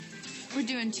We're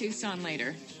doing Tucson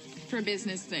later for a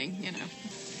business thing, you know.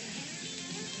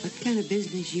 What kind of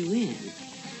business you in?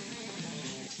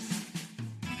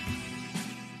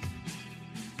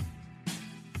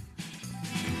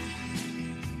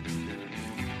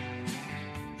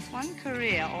 One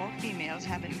career all females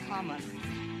have in common,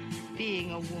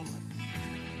 being a woman.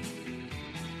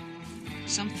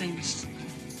 Something's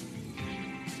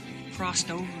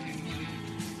crossed over in you.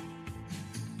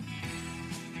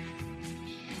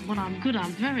 When I'm good,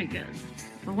 I'm very good.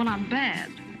 But when I'm bad,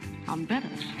 I'm better.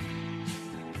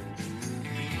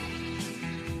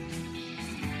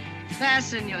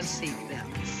 Fasten your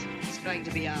seatbelts. It's going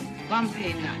to be a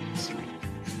bumpy night.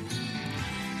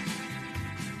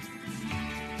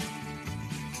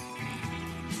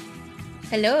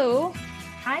 Hello.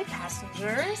 Hi,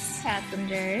 passengers.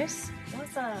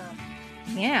 What's up?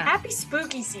 Yeah. Happy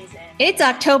spooky season. It's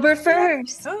October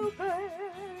 1st. October.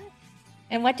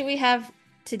 And what do we have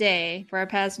today for our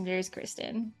passengers,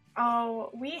 Kristen? Oh,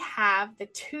 we have the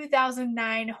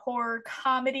 2009 horror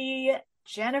comedy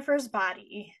Jennifer's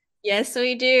Body. Yes,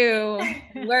 we do.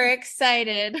 We're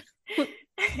excited.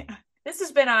 This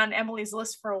has been on Emily's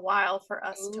list for a while for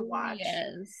us to watch.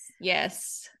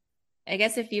 Yes. I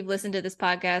guess if you've listened to this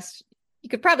podcast, you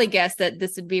could probably guess that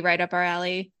this would be right up our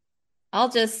alley. I'll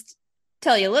just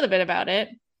tell you a little bit about it.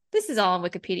 This is all on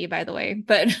Wikipedia, by the way,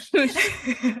 but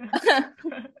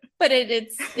but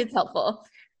it's helpful.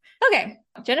 Okay.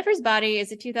 Jennifer's Body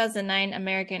is a 2009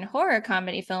 American horror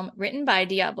comedy film written by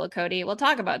Diablo Cody. We'll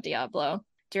talk about Diablo.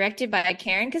 Directed by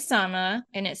Karyn Kusama,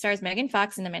 and it stars Megan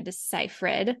Fox and Amanda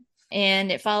Seyfried.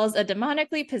 And it follows a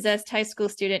demonically possessed high school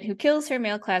student who kills her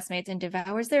male classmates and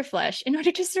devours their flesh in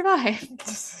order to survive.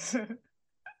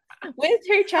 With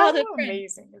her childhood How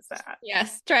amazing is that?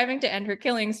 Yes, striving to end her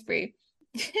killing spree.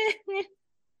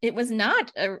 It was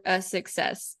not a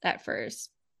success at first.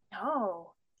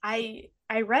 No, I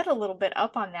read a little bit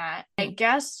up on that. I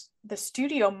guess the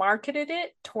studio marketed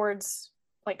it towards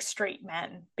like straight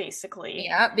men, basically.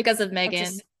 Yeah, because of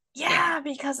Megan.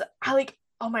 Because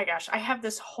oh my gosh, I have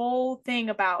this whole thing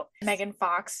about Megan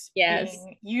Fox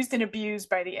being used and abused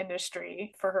by the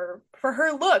industry for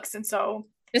her looks. And so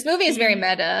this movie is very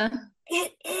meta.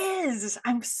 It is.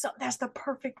 That's the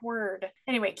perfect word.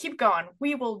 Anyway, keep going.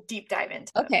 We will deep dive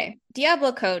into it. Okay.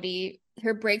 Diablo Cody,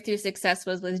 her breakthrough success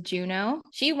was with Juno.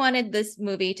 She wanted this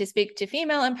movie to speak to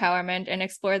female empowerment and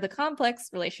explore the complex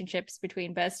relationships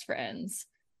between best friends.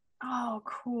 Oh,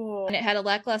 cool. And it had a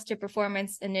lackluster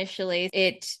performance initially.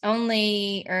 It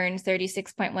only earned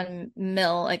 36.1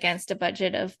 mil against a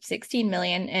budget of 16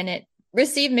 million, and it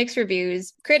received mixed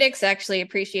reviews. Critics actually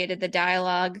appreciated the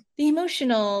dialogue, the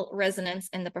emotional resonance,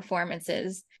 and the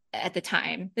performances at the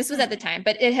time. This was at the time,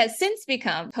 but it has since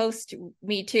become,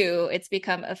 post-MeToo, it's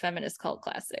become a feminist cult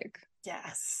classic.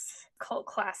 Yes, cult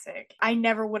classic. I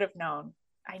never would have known.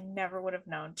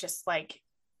 Just like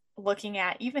looking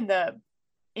at even the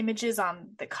images on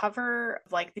the cover,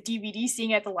 like the DVD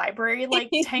seeing at the library like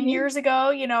 10 years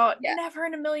ago, never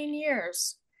in a million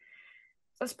years.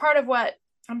 That's part of what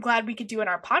I'm glad we could do in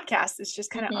our podcast, is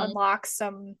just kind of unlock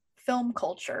some film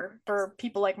culture for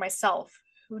people like myself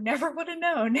who never would have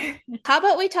known. How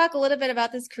about we talk a little bit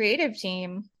about this creative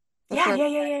team?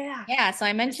 Yeah, so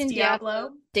I mentioned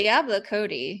Diablo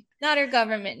Cody, not her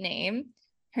government name.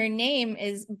 Her name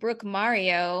is Brooke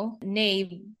Mario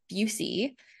née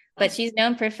Busey, but she's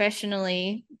known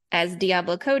professionally as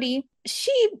Diablo Cody.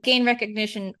 She gained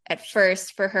recognition at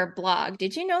first for her blog.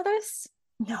 Did you know this?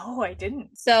 No, I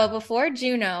didn't. So before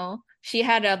Juno, she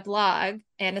had a blog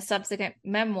and a subsequent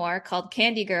memoir called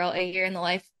Candy Girl, A Year in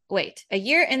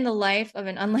the Life of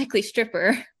an Unlikely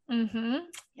Stripper. Mm-hmm.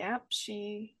 Yep,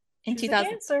 she's in 2000. a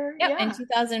dancer. In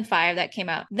 2005 that came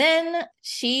out. Then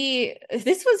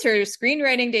this was her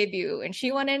screenwriting debut, and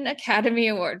she won an Academy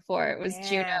Award for it. It was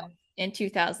Juno in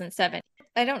 2007.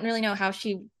 I don't really know how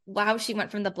she went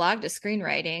from the blog to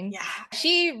screenwriting. Yeah.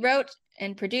 She wrote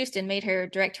and produced and made her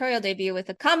directorial debut with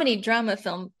a comedy drama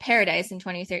film Paradise in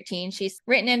 2013. She's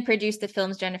written and produced the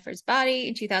films Jennifer's Body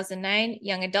in 2009,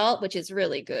 Young Adult, which is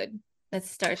really good. That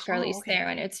stars Charlize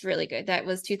Theron. It's really good. That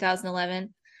was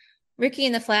 2011. Ricky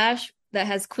and the Flash, that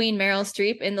has Queen Meryl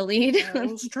Streep in the lead.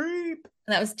 Meryl Streep.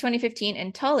 That was 2015.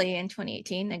 And Tully in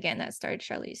 2018. Again, that starred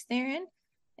Charlize Theron.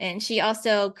 And she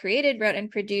also created, wrote, and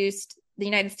produced The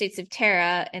United States of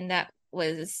Tara, and that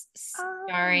was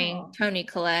starring Toni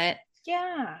Collette.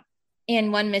 Yeah.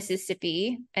 And One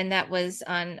Mississippi, and that was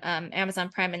on Amazon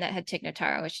Prime, and that had Tig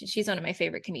Notaro, which she's one of my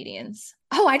favorite comedians.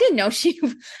 Oh, I didn't know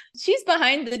she's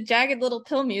behind the Jagged Little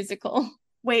Pill musical.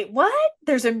 Wait, what?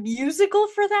 There's a musical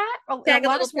for that? Jagged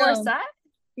Little Pill. That?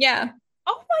 Yeah.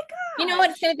 Oh my god. You know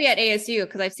what? It's going to be at ASU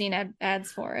because I've seen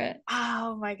ads for it.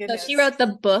 Oh my So goodness. she wrote the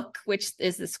book, which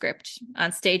is the script.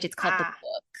 On stage, it's called the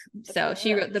book. So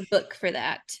she wrote the book for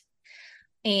that.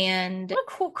 And what a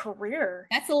cool career.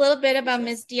 that's a little bit about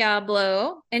Miss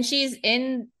Diablo. And she's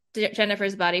in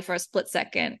Jennifer's body for a split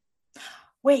second.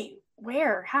 Wait,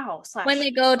 where? How? When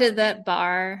they go to the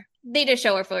bar, they just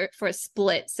show her for a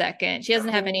split second. She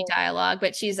doesn't have any dialogue,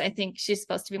 but I think she's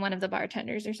supposed to be one of the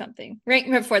bartenders or something right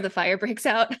before the fire breaks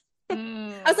out.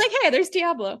 I was like, hey, there's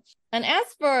Diablo. And as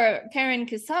for Karyn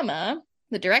Kusama,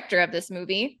 the director of this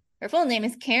movie, her full name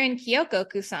is Karyn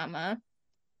Kusama,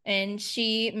 and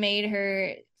she made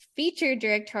her feature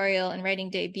directorial and writing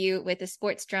debut with the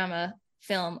sports drama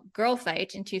film Girl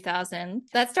Fight in 2000.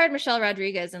 That starred Michelle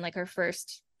Rodriguez in like her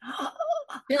first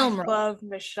film role. I love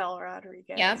Michelle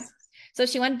Rodriguez. Yep. So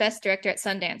she won Best Director at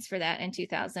Sundance for that in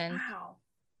 2000. Wow.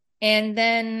 And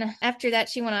then after that,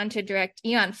 she went on to direct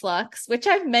Aeon Flux, which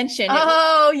I've mentioned.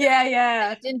 Oh,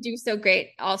 yeah. It didn't do so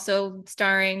great. Also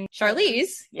starring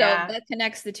Charlize. Yeah. So that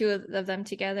connects the two of them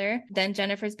together. Then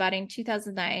Jennifer's Body in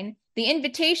 2009. The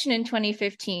Invitation in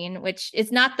 2015, which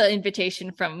is not the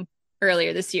Invitation from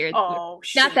earlier this year. Oh,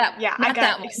 shoot. Not that. Yeah, not I that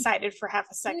got one. excited for half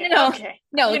a second. No, okay.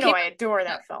 no, I adore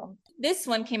that film. This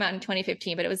one came out in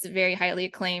 2015, but it was a very highly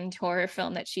acclaimed horror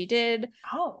film that she did.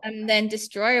 Oh. And then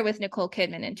Destroyer with Nicole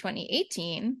Kidman in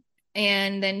 2018.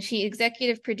 And then she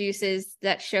executive produces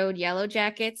that show Yellow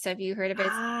Jackets. Have you heard of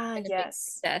it? Yes.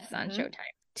 Success on Showtime.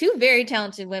 Two very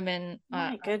talented women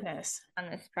my goodness. on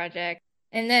this project.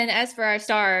 And then as for our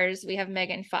stars, we have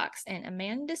Megan Fox and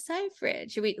Amanda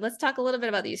Seyfried. Let's talk a little bit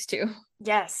about these two.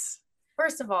 Yes.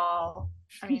 First of all,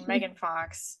 I mean, Megan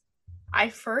Fox. I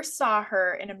first saw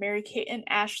her in a Mary-Kate and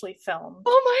Ashley film.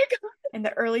 Oh my God. In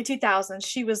the early 2000s.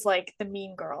 She was like the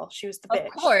mean girl. She was the bitch.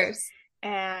 Of course.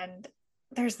 And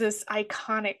there's this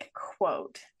iconic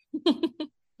quote.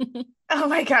 Oh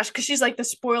my gosh, because she's like the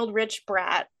spoiled rich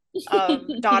brat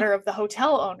daughter of the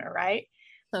hotel owner, right?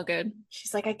 So good.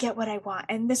 She's like, I get what I want.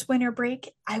 And this winter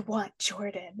break, I want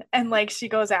Jordan. And like she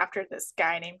goes after this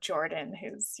guy named Jordan,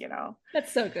 who's,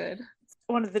 That's so good.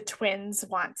 One of the twins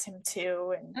wants him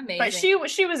too. And amazing. But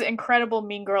she was incredible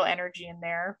mean girl energy in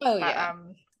there. Oh yeah.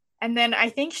 And then I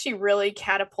think she really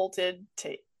catapulted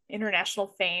to international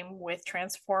fame with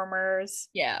Transformers.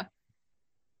 Yeah.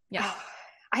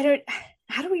 How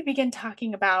do we begin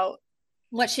talking about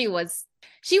what she was?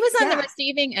 She was on the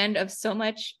receiving end of so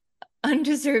much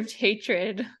undeserved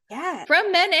hatred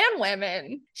from men and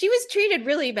women. She was treated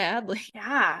really badly.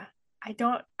 I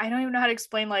don't even know how to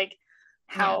explain like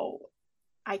how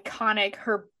iconic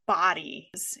her body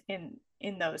is in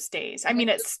those days. I mean,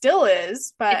 it still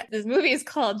is, but this movie is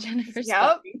called Jennifer's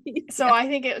Body. So I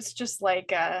think it was just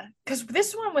like because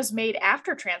this one was made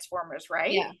after Transformers,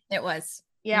 right? Yeah, it was.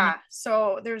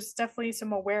 So there's definitely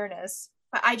some awareness.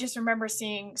 I just remember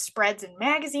seeing spreads in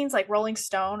magazines like Rolling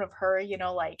Stone of her,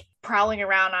 like prowling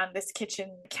around on this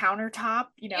kitchen countertop,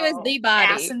 it was the body.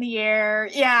 Ass in the air.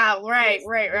 Yeah, right.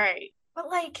 But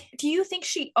like, do you think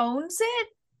she owns it?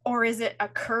 Or is it a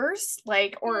curse?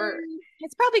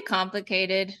 It's probably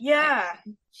complicated. Yeah.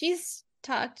 She's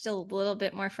talked a little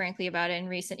bit more frankly about it in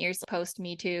recent years post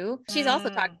MeToo. She's also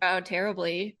talked about how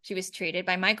terribly she was treated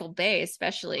by Michael Bay,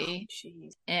 especially,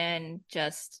 and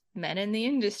just men in the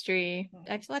industry.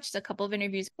 I've watched a couple of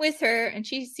interviews with her, and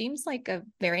she seems like a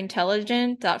very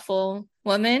intelligent, thoughtful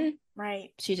woman.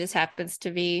 Right. She just happens to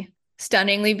be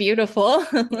stunningly beautiful.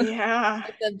 Yeah.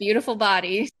 With a beautiful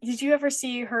body. Did you ever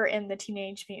see her in the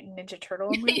Teenage Mutant Ninja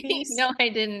Turtle movies? No, I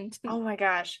didn't. Oh my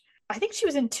gosh. I think she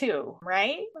was in 2,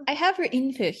 right? I have her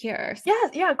info here.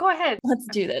 Yeah, go ahead. Let's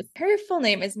do this. Her full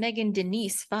name is Megan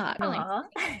Denise Fox.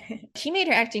 She made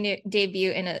her acting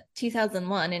debut in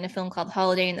 2001 in a film called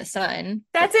Holiday in the Sun.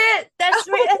 That's it. That's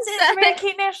it.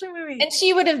 Mary-Kate and Ashley movie. And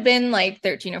she would have been like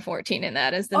 13 or 14 in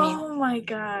that as the main. Oh my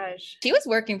gosh. She was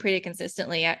working pretty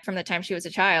consistently from the time she was a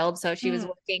child. So she was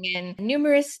working in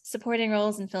numerous supporting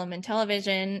roles in film and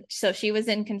television. So she was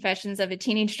in Confessions of a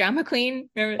Teenage Drama Queen.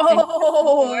 Remember?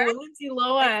 Lindsay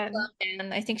Lohan.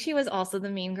 And I think she was also the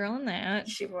mean girl in that.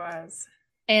 She was.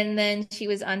 And then she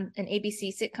was on an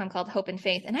ABC sitcom called Hope and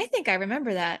Faith. And I think I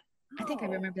remember that. I think I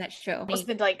remember that show. It was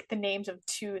the names of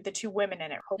the two women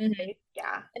in it. Hope and Faith.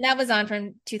 Yeah. And that was on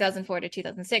from 2004 to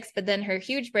 2006. But then her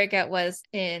huge breakout was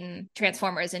in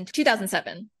Transformers in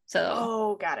 2007.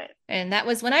 So. Got it. And that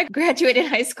was when I graduated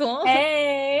high school.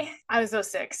 Hey. I was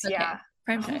 06. Okay. Yeah.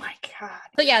 Prime time. Oh my God.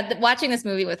 So yeah, watching this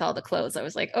movie with all the clothes, I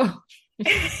was like, oh.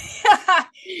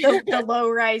 the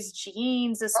low-rise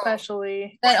jeans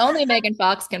especially that only Megan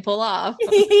Fox can pull off.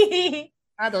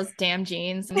 Ah, those damn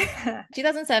jeans.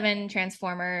 2007,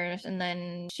 Transformers, and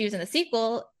then she was in the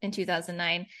sequel in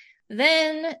 2009.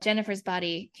 Then Jennifer's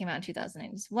Body came out in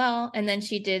 2009 as well. And then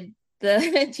she did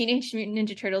the Teenage Mutant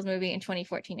Ninja Turtles movie in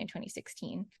 2014 and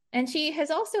 2016. And she has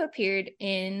also appeared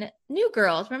in New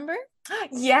Girl, remember?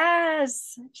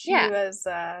 Yes. She was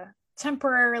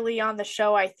temporarily on the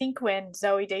show, I think, when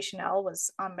Zooey Deschanel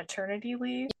was on maternity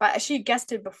leave. But she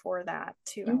guested before that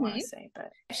too, I want to say.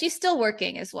 But she's still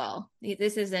working as well.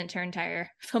 This isn't her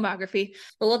entire filmography,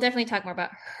 but we'll definitely talk more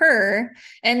about her.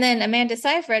 And then Amanda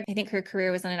Seyfried, I think her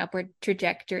career was on an upward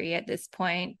trajectory at this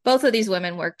point. Both of these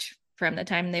women worked from the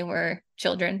time they were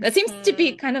children. That seems to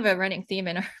be kind of a running theme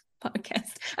in our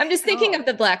podcast. I'm just thinking of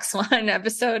the Black Swan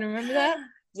episode. Remember that?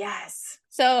 Yes.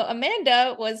 So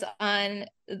Amanda was on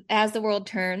As the World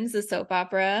Turns, the soap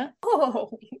opera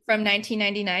from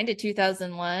 1999 to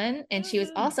 2001. And she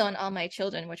was also on All My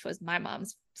Children, which was my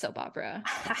mom's soap opera.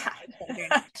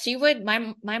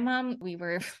 My mom, we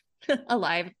were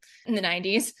alive in the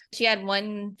 90s. She had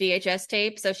one VHS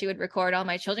tape, so she would record All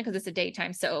My Children because it's a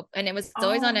daytime soap, and it's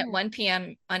always on at 1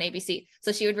 p.m. on ABC.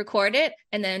 So she would record it,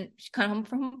 and then she'd come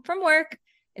home from work,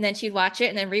 and then she'd watch it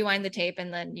and then rewind the tape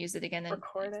and then use it again.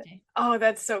 Record it. Oh,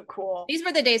 that's so cool. These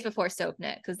were the days before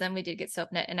SoapNet, because then we did get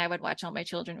SoapNet, and I would watch All My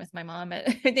Children with my mom at,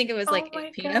 I think it was like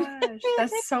 8 p.m. Gosh,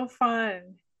 that's so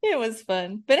fun. It was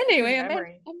fun. But anyway,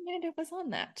 Amanda was on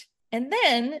that. And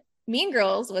then Mean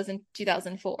Girls was in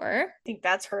 2004. I think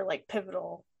that's her like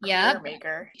pivotal career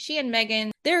maker. She and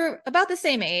Megan, they're about the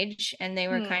same age, and they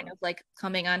were kind of like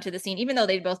coming onto the scene, even though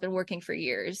they'd both been working for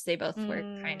years. They both were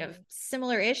kind of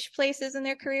similar-ish places in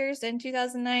their careers in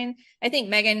 2009. I think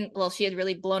Megan, she had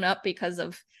really blown up because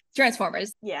of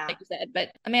Transformers, like you said, but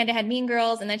Amanda had Mean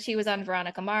Girls, and then she was on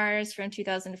Veronica Mars from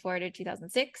 2004 to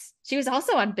 2006. She was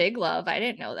also on Big Love. I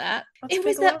didn't know that. It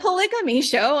was that polygamy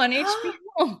show on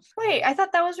HBO. Wait, I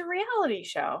thought that was a reality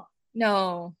show.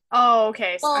 No. Oh,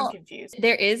 okay. So I'm confused.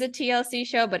 There is a TLC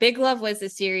show, but Big Love was the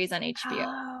series on HBO.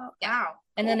 Oh, wow.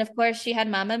 And then, of course, she had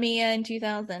Mamma Mia in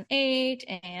 2008,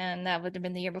 and that would have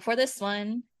been the year before this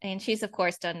one. And she's, of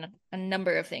course, done a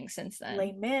number of things since then.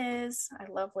 Les Mis. I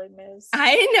love Les Mis.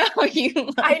 I know you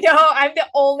love I know. I'm the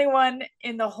only one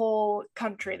in the whole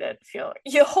country that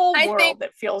the whole world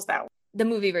that feels that way. The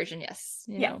movie version, yes.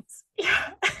 Yeah.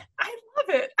 I love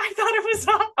it. I thought it was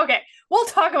okay. We'll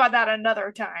talk about that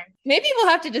another time. Maybe we'll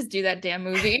have to just do that damn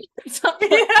movie.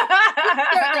 Certainly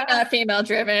not female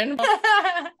driven.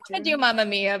 I do Mamma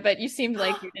Mia, but you seemed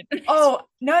like you didn't. Oh,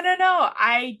 no.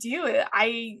 I do it.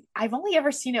 I've only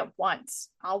ever seen it once.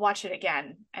 I'll watch it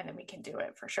again and then we can do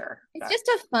it for sure. It's just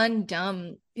a fun,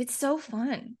 dumb. It's so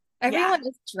fun. Everyone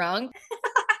is drunk.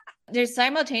 There's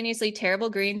simultaneously terrible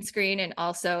green screen, and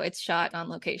also it's shot on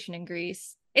location in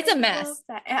Greece. It's a mess.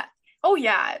 Yeah. Oh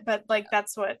yeah, but like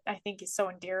that's what I think is so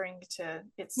endearing to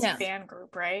its fan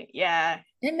group, right? Yeah.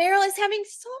 And Meryl is having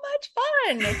so much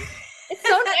fun. It's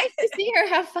so nice to see her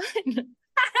have fun.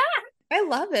 I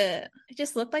love it. It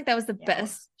just looked like that was the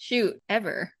best shoot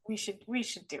ever. We should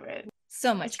do it.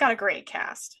 So much. It's got a great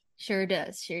cast. Sure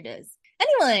does.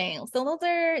 Anyway, so those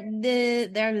are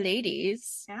their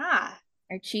ladies. Yeah.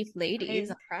 Our chief ladies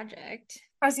on project.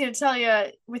 I was going to tell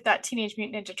you with that Teenage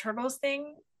Mutant Ninja Turtles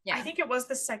thing. Yeah. I think it was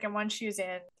the second one she was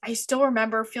in. I still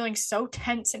remember feeling so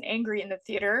tense and angry in the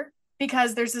theater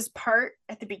because there's this part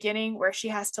at the beginning where she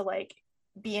has to like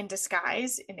be in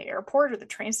disguise in the airport or the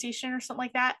train station or something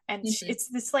like that. And it's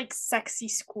this like sexy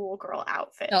schoolgirl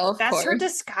outfit. Oh, that's her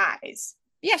disguise.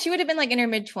 Yeah, she would have been like in her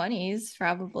mid-20s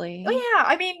probably. Oh yeah,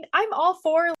 I mean, I'm all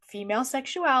for female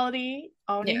sexuality,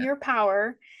 owning your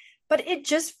power, but it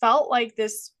just felt like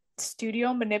this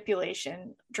studio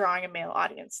manipulation drawing a male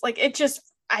audience. Like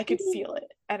I could feel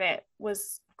it, and it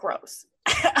was gross.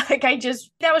 Like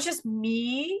that was just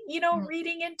me,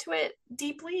 reading into it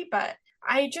deeply, but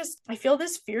I feel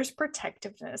this fierce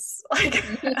protectiveness. Like,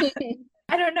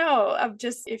 I don't know, of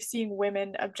just if seeing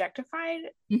women objectified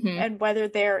and whether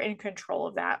they're in control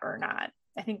of that or not.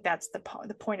 I think that's the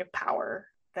point of power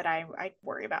that I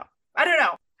worry about. I don't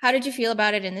know. How did you feel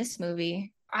about it in this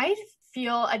movie? I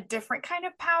feel a different kind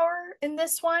of power in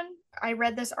this one. I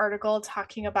read this article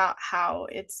talking about how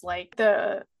it's like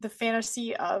the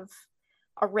fantasy of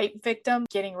a rape victim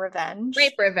getting revenge.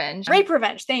 Rape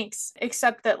revenge, thanks.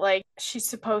 Except that like she's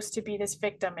supposed to be this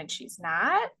victim and she's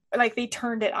not. Like they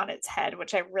turned it on its head,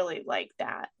 which I really like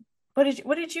that. What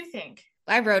did you think?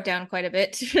 I wrote down quite a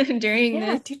bit during this.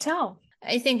 Yeah, do tell.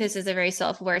 I think this is a very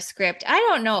self-aware script. I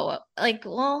don't know.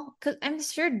 Because I'm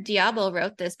sure Diablo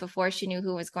wrote this before she knew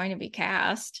who was going to be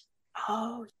cast.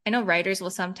 Oh. I know writers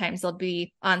will sometimes they'll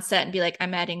be on set and be like,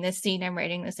 I'm adding this scene, I'm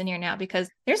writing this in here now, because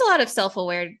there's a lot of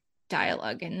self-aware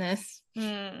dialogue in this.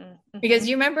 Mm-hmm. Because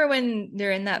you remember when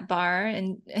they're in that bar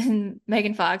and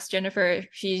Megan Fox, Jennifer,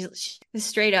 she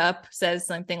straight up says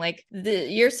something like,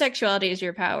 your sexuality is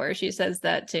your power. She says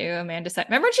that to Amanda Seyfried.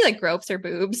 Remember when she like gropes her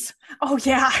boobs? Oh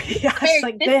yeah. Yeah. She's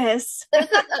like this.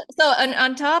 So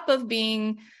on top of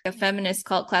being a feminist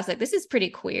cult classic, this is pretty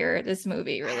queer, this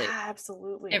movie, really. Yeah,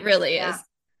 absolutely. It really is.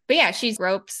 But yeah, she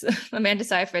gropes Amanda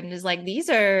Seyfried and is like, this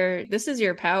is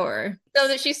your power. So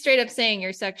that she's straight up saying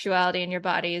your sexuality and your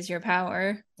body is your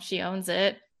power. She owns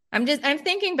it. I'm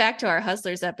thinking back to our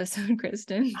Hustlers episode,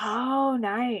 Kristen. Oh,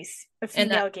 nice. The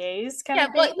female gaze kind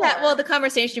of thing? Well, the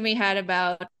conversation we had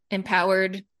about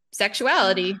empowered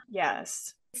sexuality.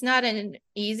 Yes. It's not an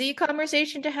easy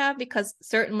conversation to have because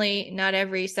certainly not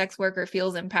every sex worker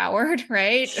feels empowered,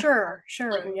 right? Sure.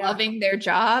 Like loving their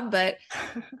job. But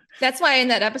that's why in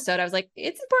that episode, I was like,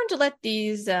 it's important to let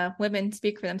these women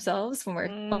speak for themselves when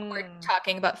we're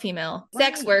talking about female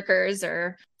sex workers,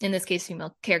 or in this case,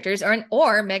 female characters,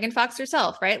 or Megan Fox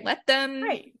herself, right? Let them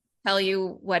tell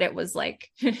you what it was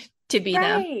like to be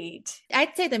them.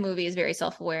 I'd say the movie is very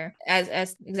self-aware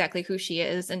as exactly who she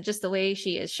is and just the way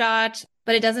she is shot,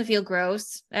 but it doesn't feel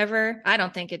gross ever. I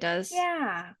don't think it does.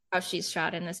 Yeah. How she's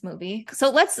shot in this movie.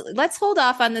 So let's hold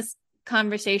off on this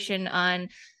conversation on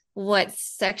what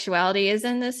sexuality is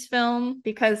in this film,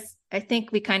 because I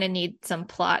think we kind of need some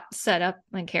plot setup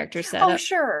and character setup. Oh,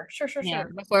 sure.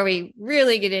 Before we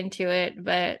really get into it.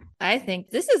 But I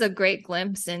think this is a great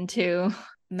glimpse into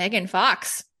Megan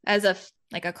Fox as a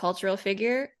cultural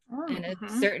figure in a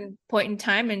certain point in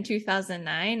time in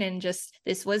 2009. And just,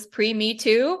 this was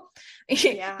pre-MeToo,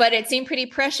 but it seemed pretty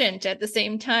prescient at the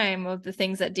same time of the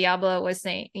things that Diablo was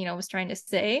saying, was trying to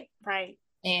say. Right.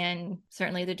 And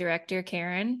certainly the director,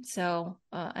 Karyn. So,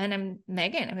 and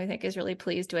Megan, I think, is really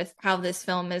pleased with how this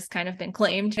film has kind of been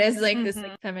claimed as this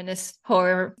feminist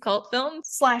horror cult film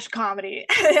 / comedy.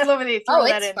 I love when they throw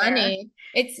that in. It's funny.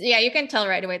 It's you can tell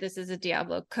right away this is a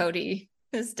Diablo Cody.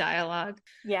 This dialogue.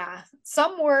 Yeah.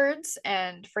 Some words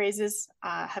and phrases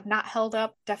have not held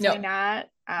up. Definitely not.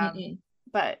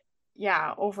 But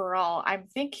yeah, overall,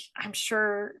 I'm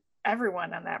sure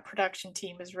everyone on that production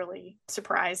team is really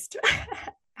surprised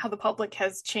how the public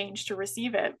has changed to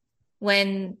receive it.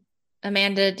 When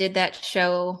Amanda did that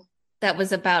show that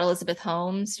was about Elizabeth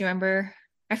Holmes, you remember?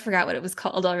 I forgot what it was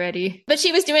called already, but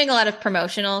she was doing a lot of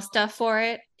promotional stuff for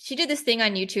it. She did this thing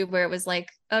on YouTube where it was like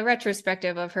a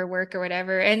retrospective of her work or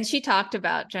whatever. And she talked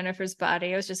about Jennifer's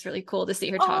body. It was just really cool to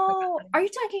see her talk about it. Are you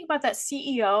talking about that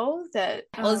CEO that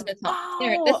Elizabeth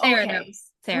Holmes? Sarah knows. When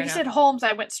Sarah you said Holmes,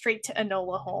 I went straight to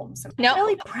Enola Holmes. No,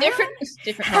 really different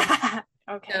Holmes.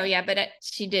 Okay. So yeah, but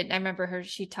she did. I remember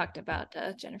she talked about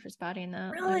Jennifer's body in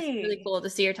that. Really? It was really cool to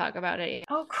see her talk about it.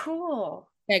 Oh, cool.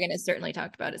 Megan has certainly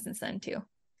talked about it since then too.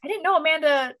 I didn't know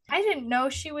Amanda. I didn't know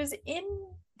she was in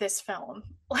this film.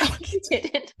 You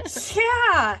didn't?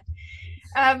 Yeah.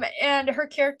 And her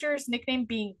character's nickname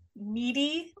being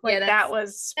Needy, that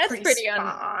was pretty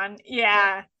on.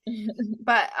 Yeah.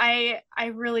 But I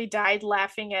really died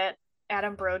laughing at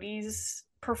Adam Brody's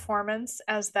performance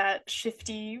as that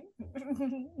shifty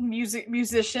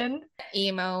musician.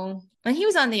 Emo. And he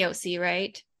was on the OC,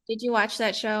 right? Did you watch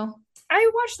that show?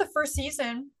 I watched the first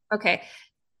season. Okay.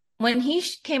 When he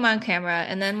came on camera,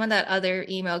 and then when that other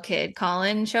emo kid,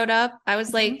 Colin, showed up, I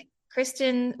was like,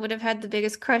 Kristen would have had the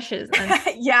biggest crushes on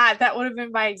yeah, that would have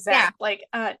been my exact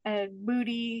a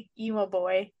moody emo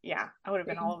boy. Yeah, I would have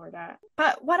been all over that.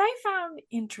 But what I found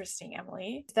interesting,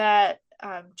 Emily, is that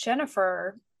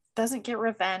Jennifer doesn't get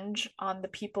revenge on the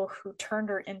people who turned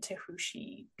her into who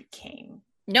she became.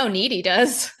 No, Needy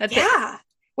does.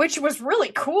 Which was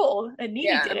really cool. And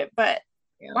Needy did it, but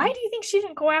why do you think she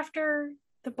didn't go after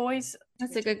the boys?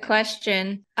 That's a good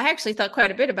question. I actually thought quite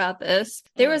a bit about this.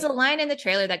 There was a line in the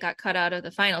trailer that got cut out of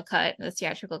the final cut, the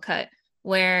theatrical cut,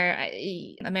 where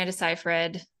Amanda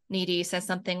Seyfried, Needy, says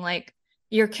something like,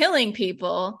 "You're killing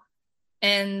people."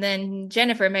 And then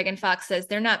Jennifer, Megan Fox, says,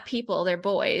 "They're not people, they're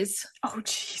boys." Oh,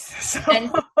 Jesus.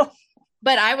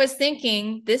 But I was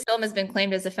thinking, this film has been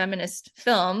claimed as a feminist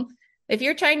film. If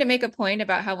you're trying to make a point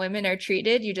about how women are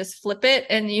treated, you just flip it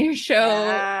and you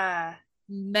show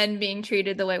men being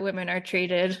treated the way women are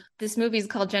treated. This movie is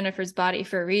called Jennifer's Body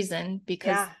for a reason,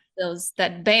 because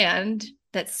that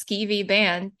skeevy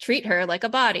band, treat her like a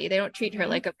body. They don't treat her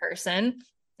like a person,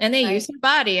 and they use her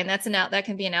body, and that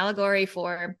can be an allegory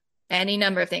for any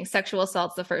number of things. Sexual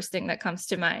assault's the first thing that comes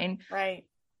to mind, right?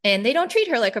 And they don't treat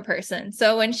her like a person.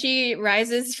 So when she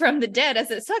rises from the dead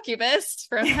as a succubus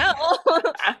from hell,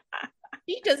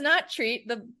 she does not treat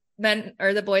the men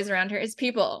or the boys around her as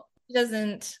people. She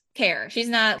doesn't care. She's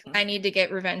not, I need to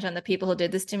get revenge on the people who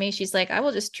did this to me. She's like, I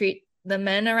will just treat the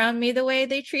men around me the way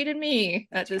they treated me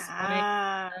at this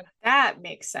point. That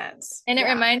makes sense. And it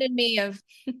reminded me of,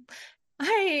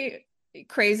 I,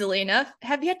 crazily enough,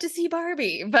 have yet to see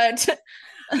Barbie, but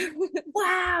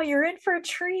wow, you're in for a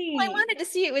treat. I wanted to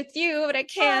see it with you, but I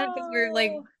can't because we're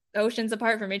like oceans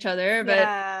apart from each other.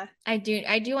 But I do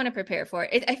want to prepare for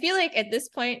it. I feel like at this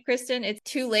point, Kristen, it's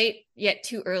too late yet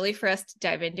too early for us to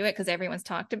dive into it because everyone's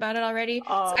talked about it already.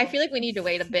 So I feel like we need to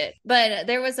wait a bit. But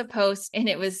there was a post and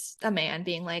it was a man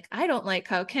being like, I don't like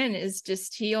how Ken is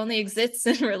just, he only exists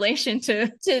in relation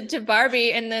to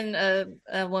Barbie. And then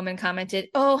a woman commented,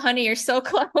 oh honey, you're so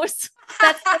close.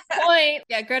 That's the point.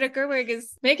 Yeah, Greta Gerwig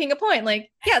is making a point. Like,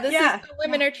 this is how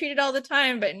women are treated all the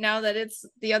time, but now that it's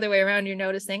the other way around, you're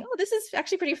noticing, oh, this is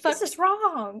actually pretty fucked. This is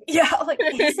wrong. Yeah, like,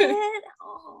 is it?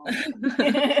 Oh.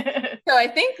 So I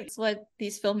think it's what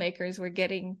these filmmakers were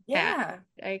getting at.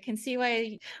 I can see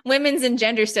why women's and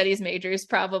gender studies majors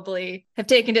probably have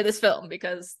taken to this film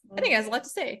because I think it has a lot to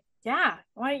say. Yeah.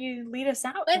 Why don't you lead us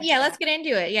out? But let's get into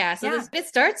it. Yeah. So it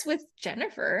starts with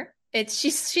Jennifer.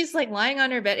 She's like lying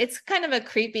on her bed. It's kind of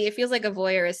it feels like a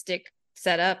voyeuristic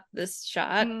setup, this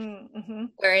shot,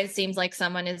 where it seems like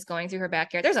someone is going through her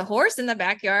backyard. There's a horse in the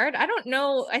backyard. I don't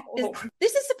know.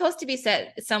 This is supposed to be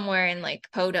set somewhere in like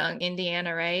Podunk,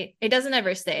 Indiana, right? It doesn't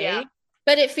ever say,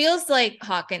 but it feels like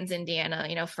Hawkins,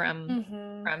 Indiana,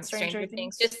 from Stranger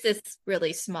Things, just this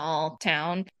really small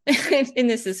town. And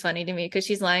this is funny to me because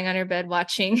she's lying on her bed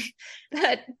watching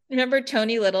that. Remember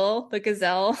Tony Little, the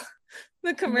gazelle?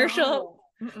 The commercial.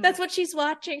 No. That's what she's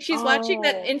watching. She's watching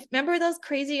that. Remember those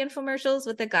crazy infomercials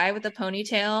with the guy with the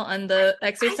ponytail on the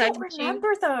exercise I don't remember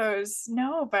those.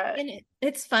 No, but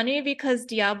it's funny because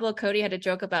Diablo Cody had a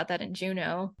joke about that in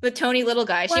Juno. The Tony Little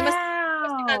guy. She must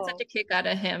have got such a kick out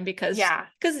of him because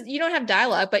you don't have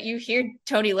dialogue, but you hear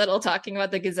Tony Little talking about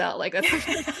the gazelle. Like that's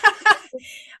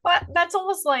well, that's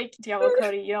almost like Diablo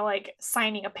Cody, like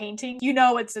signing a painting.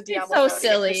 It's a Diablo Cody. So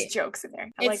silly. There's jokes in there.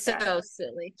 It's so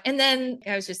silly. And then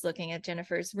I was just looking at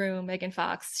Jennifer's room, Megan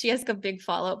Fox. She has a big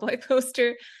Fall Out Boy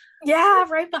poster. Yeah,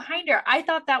 right behind her. I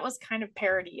thought that was kind of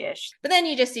parody-ish. But then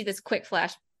you just see this quick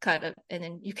flash cut of, and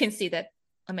then you can see that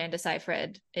Amanda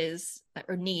Seyfried is,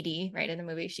 or Needy, right, in the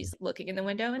movie. She's looking in the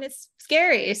window and it's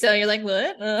scary. So you're like,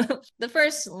 what? The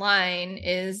first line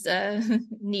is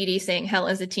Needy saying, hell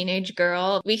is a teenage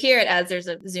girl. We hear it as there's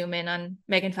a zoom in on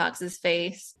Megan Fox's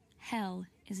face. Hell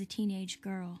is a teenage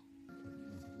girl.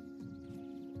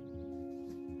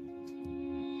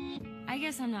 I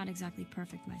guess I'm not exactly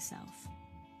perfect myself.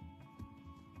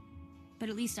 But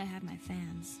at least I have my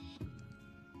fans.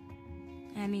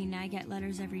 I mean, I get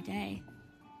letters every day.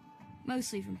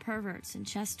 Mostly from perverts and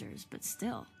Chesters, but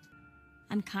still,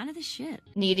 I'm kind of the shit.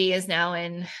 Needy is now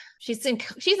she's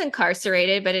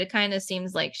incarcerated, but it kind of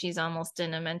seems like she's almost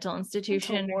in a mental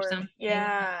institution or something.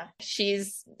 Yeah.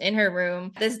 She's in her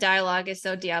room. This dialogue is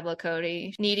so Diablo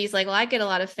Cody. Needy's like, well, I get a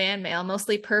lot of fan mail,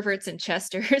 mostly perverts and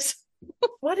Chesters.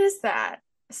 What is that?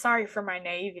 Sorry for my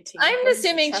naivety. I'm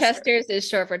assuming Chesters is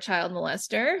short for child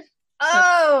molester.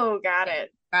 Oh, got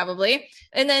it. Probably.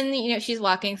 And then, she's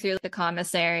walking through the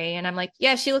commissary and I'm like,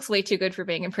 yeah, she looks way too good for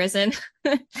being in prison.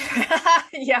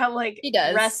 Yeah, like she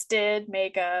does. Rested,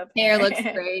 makeup. Hair looks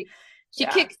great. She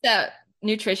kicks that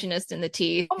nutritionist in the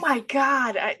teeth. Oh my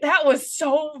God. That was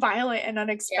so violent and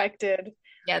unexpected.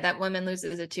 Yeah, that woman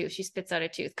loses a tooth. She spits out a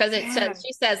tooth because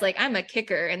she says like, I'm a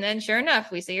kicker. And then sure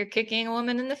enough, we see her kicking a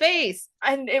woman in the face.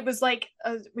 And it was like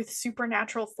with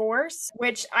supernatural force,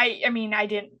 which I mean, I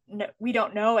didn't know, we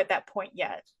don't know at that point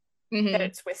yet that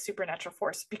it's with supernatural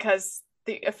force because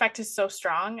the effect is so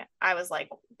strong. I was like,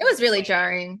 it was really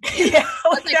jarring. Yeah, I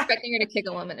was expecting her to kick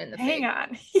a woman in the face. Hang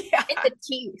on. Yeah.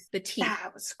 The teeth.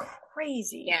 That was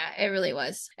crazy. Yeah, it really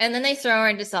was. And then they throw her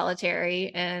into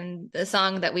solitary and the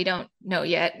song that we don't know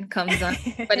yet comes on,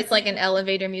 but it's like an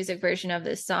elevator music version of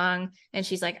this song. And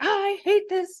she's like, I hate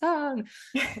this song.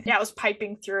 Yeah, it was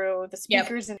piping through the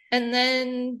speakers. Yep. And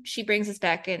then she brings us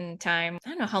back in time. I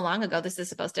don't know how long ago this is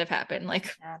supposed to have happened.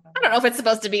 Like, I don't know if it's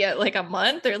supposed to be like a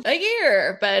month or a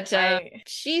year, but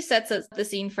she sets up the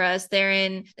scene for us. They're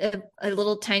in a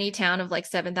little tiny town of like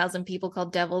 7,000 people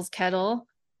called Devil's Kettle.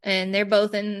 And they're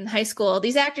both in high school.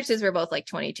 These actresses were both like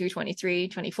 22, 23,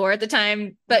 24 at the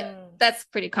time, but that's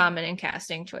pretty common in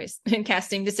casting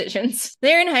decisions.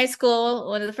 They're in high school.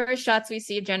 One of the first shots we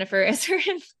see of Jennifer is her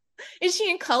in, is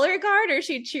she in color guard or is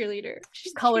she a cheerleader?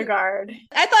 She's color guard.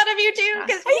 I thought of you too.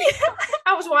 Because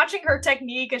I was watching her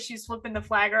technique as she's flipping the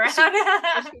flag around. Is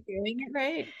she doing it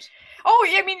right? Oh,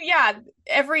 I mean, yeah,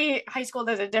 every high school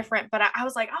does it different, but I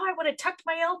was like, oh, I would have tucked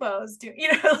my elbows.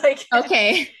 Like,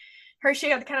 okay. She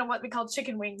had kind of what we call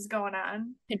chicken wings going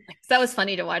on. That was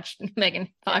funny to watch Megan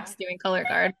Fox doing color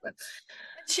guard. But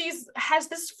has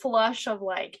this flush of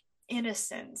like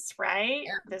innocence, right?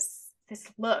 Yeah. This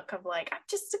look of like, I'm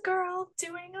just a girl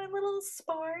doing a little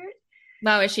sport.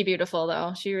 Wow, is she beautiful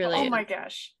though? She really Oh is. my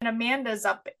gosh. And Amanda's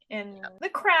up in the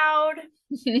crowd.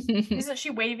 Isn't she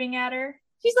waving at her?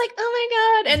 She's like,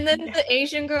 oh my God. And then the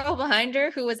Asian girl behind her,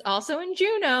 who was also in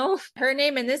Juno, her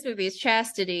name in this movie is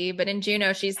Chastity, but in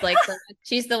Juno, she's like,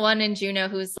 she's the one in Juno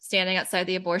who's standing outside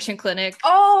the abortion clinic.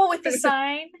 Oh, with the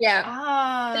sign? Yeah.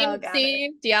 Oh,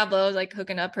 See, Diablo like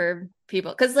hooking up her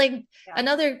people. Because like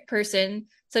another person,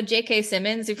 so J.K.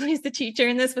 Simmons, who plays the teacher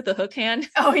in this with the hook hand.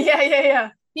 Oh,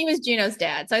 yeah. He was Juno's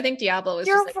dad. So I think Diablo was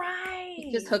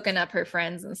just hooking up her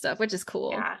friends and stuff, which is cool.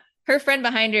 Yeah. Her friend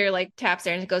behind her like taps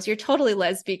her and goes, "You're totally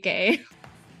lesbian gay."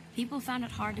 People found it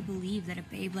hard to believe that a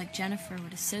babe like Jennifer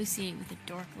would associate with a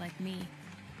dork like me.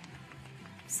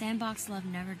 Sandbox love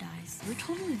never dies. We're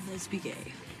totally lesbian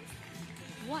gay.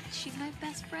 What? She's my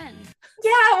best friend.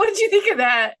 Yeah, what did you think of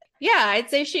that? Yeah,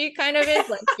 I'd say she kind of is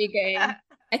lesbian gay.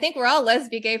 I think we're all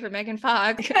lesbian gay for Megan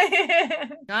Fox.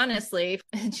 Honestly.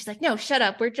 And she's like, no, shut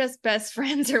up. We're just best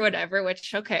friends or whatever,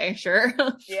 which, okay, sure.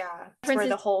 Yeah. That's where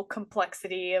the whole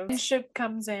complexity of friendship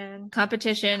comes in.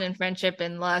 Competition and friendship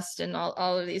and lust and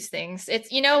all of these things.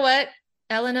 It's, you know what?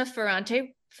 Elena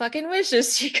Ferrante fucking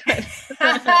wishes she could.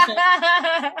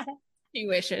 She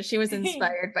wishes. She was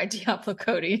inspired by Diablo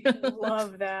Cody.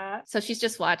 Love that. So she's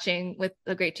just watching with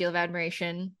a great deal of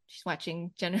admiration. She's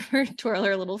watching Jennifer twirl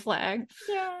her little flag.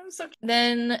 Yeah, so cute.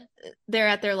 Then they're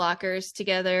at their lockers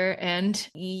together and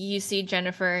you see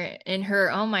Jennifer in her,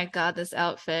 oh my God, this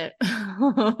outfit.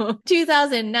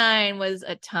 2009 was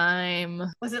a time.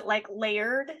 Was it like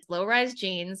layered? Low-rise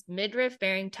jeans, midriff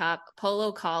bearing top,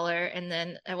 polo collar, and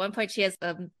then at one point she has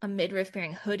a midriff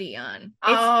bearing hoodie on.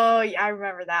 Yeah, I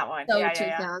remember that one. So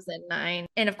 2009.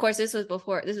 And of course, this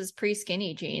was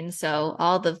pre-skinny jeans. So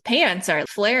all the pants are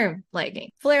flare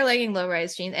legging,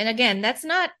 low-rise jeans. And again, that's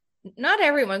not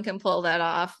everyone can pull that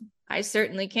off. I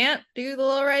certainly can't do the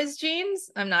low-rise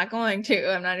jeans. I'm not going to.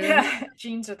 I'm not even.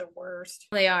 Jeans are the worst.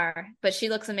 They are, but she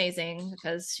looks amazing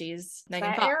because she's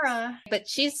Megan Fox. Era. But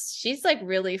she's like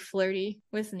really flirty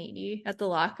with Needy at the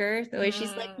locker. The way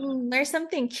she's like, there's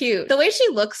something cute. The way she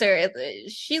looks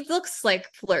like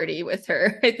flirty with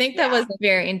her. I think that was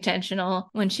very intentional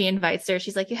when she invites her.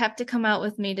 She's like, you have to come out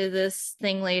with me to this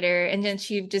thing later. And then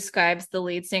she describes the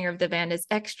lead singer of the band as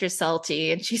extra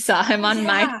salty. And she saw him on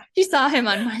MySpace.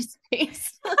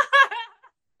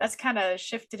 That's kind of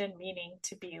shifted in meaning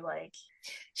to be like,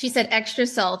 she said extra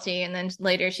salty, and then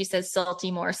later she says salty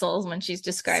morsels when she's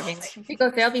describing. She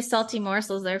goes, there'll be salty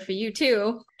morsels there for you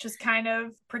too. Just kind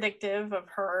of predictive of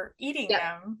her eating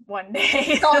them one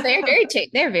day. Oh, they're very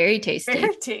tasty. Very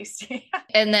tasty.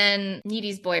 And then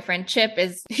Needy's boyfriend Chip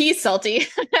he's salty.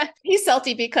 He's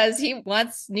salty because he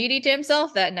wants Needy to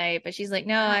himself that night, but she's like,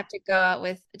 no, I have to go out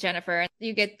with Jennifer. And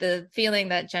you get the feeling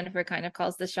that Jennifer kind of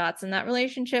calls the shots in that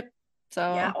relationship.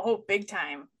 So yeah, big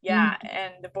time. Yeah.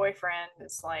 And the boyfriend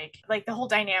is like the whole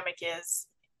dynamic is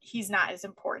he's not as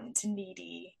important to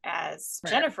Needy as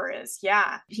Jennifer is.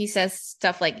 Yeah. He says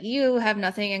stuff like, you have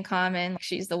nothing in common.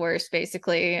 She's the worst,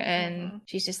 basically. And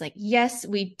she's just like, yes,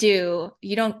 we do.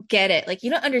 You don't get it. Like,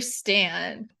 you don't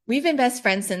understand. We've been best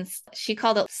friends since, she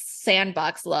called it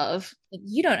sandbox love.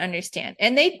 You don't understand.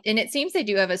 And it seems they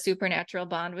do have a supernatural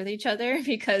bond with each other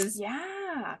because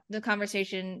the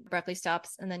conversation abruptly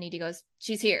stops and then Needy goes,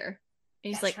 she's here.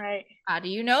 And he's right. How do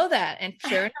you know that? And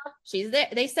sure enough, she's there.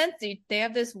 They sense they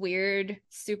have this weird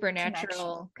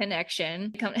supernatural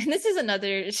connection. And this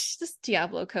is this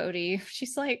Diablo Cody.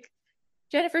 She's like,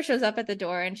 Jennifer shows up at the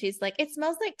door and she's like, it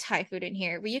smells like Thai food in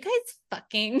here. Were you guys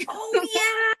fucking? Oh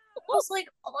yeah. I was like,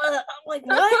 what?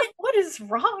 What is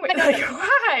wrong with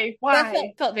why?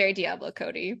 That felt very Diablo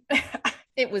Cody.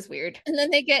 It was weird. And then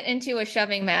they get into a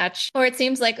shoving match, or it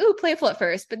seems like, playful at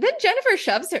first, but then Jennifer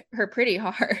shoves her pretty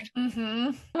hard.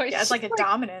 Yeah, it's like a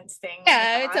dominance thing.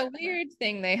 Yeah, it's a weird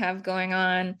thing they have going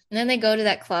on. And then they go to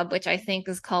that club, which I think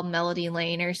is called Melody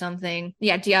Lane or something.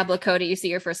 Yeah, Diablo Cody, you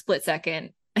see her for a split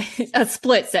second. She just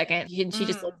looks, I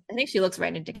think she looks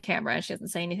right into camera and she doesn't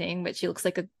say anything, but she looks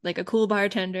like a cool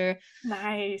bartender.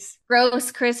 Nice.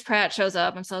 Gross Chris Pratt shows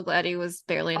up. I'm so glad he was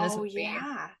barely in this movie.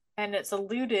 Yeah. And it's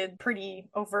alluded pretty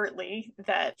overtly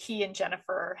that he and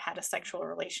Jennifer had a sexual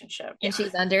relationship. And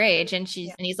she's underage and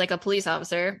he's like a police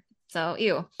officer. So,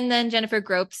 ew. And then Jennifer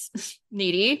gropes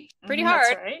Needy pretty hard.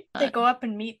 That's right. They go up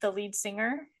and meet the lead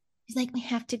singer. He's like, we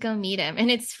have to go meet him. And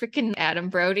it's freaking Adam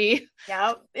Brody.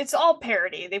 Yeah, it's all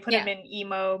parody. They put Yeah. him in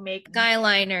emo make. Guy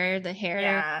liner, the hair.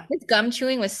 Yeah. His gum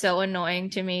chewing was so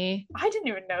annoying to me. I didn't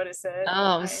even notice it.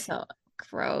 Oh, it was so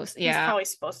gross. He's Yeah. probably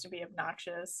supposed to be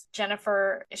obnoxious.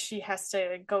 Jennifer, she has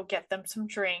to go get them some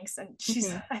drinks, and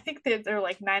she's I think they're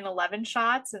like 9/11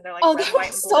 shots, and they're like red, that white,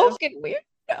 and was blue. so fucking weird.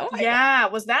 Oh my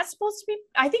God. Was that supposed to be?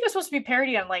 I think it was supposed to be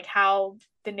parody on like how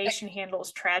the nation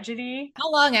handles tragedy.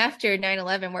 How long after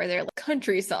 9/11 were there like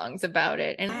country songs about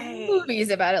it and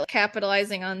movies about it, like,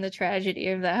 capitalizing on the tragedy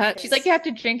of that? She's like, you have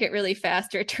to drink it really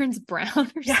fast or it turns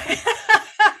brown or something.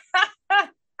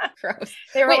 Gross.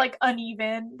 They were like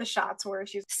uneven, the shots were.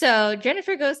 So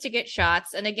Jennifer goes to get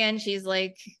shots, and again she's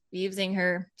like using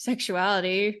her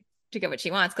sexuality to get what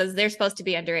she wants, because they're supposed to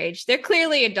be underage. They're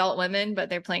clearly adult women, but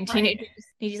they're playing teenagers.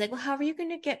 And she's like, well, how are you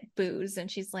going to get booze?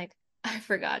 And she's like, I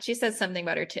forgot. She says something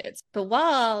about her tits. But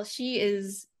while she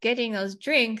is getting those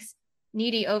drinks,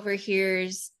 Needy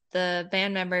overhears the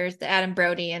band members, the Adam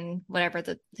Brody and whatever,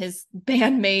 his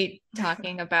bandmate,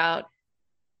 talking about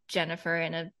Jennifer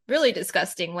in a really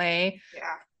disgusting way.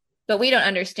 Yeah. But we don't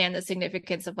understand the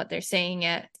significance of what they're saying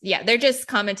yet. Yeah, they're just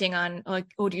commenting on, like,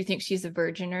 oh, do you think she's a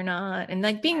virgin or not? And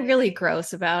like being really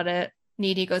gross about it.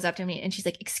 Needy goes up to me and she's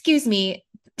like, excuse me.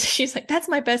 She's like, that's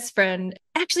my best friend.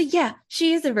 Actually, yeah,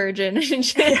 she is a virgin. She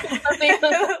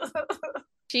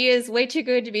is way too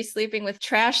good to be sleeping with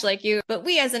trash like you. But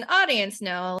we as an audience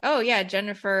know, oh yeah,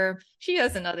 Jennifer, she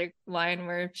has another line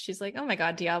where she's like, oh my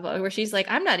God, Diablo, where she's like,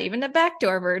 I'm not even a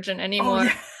backdoor virgin anymore.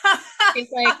 She's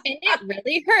like, and it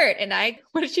really hurt. And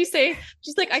what did she say?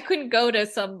 She's like, I couldn't go to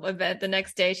some event the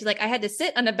next day. She's like, I had to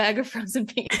sit on a bag of frozen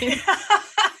beans.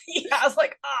 Yeah, I was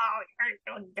like, oh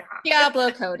God.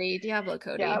 Diablo Cody.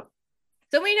 Yep.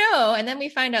 So we know, and then we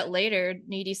find out later,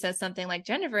 Needy says something like,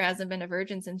 Jennifer hasn't been a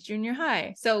virgin since junior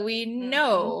high. So we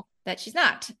know that she's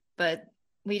not, but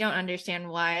we don't understand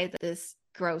why this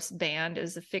gross band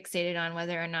is fixated on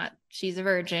whether or not she's a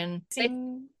virgin.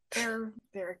 Sing their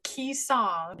key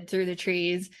song. Through the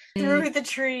trees. Through the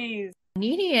trees.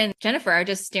 Needy and Jennifer are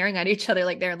just staring at each other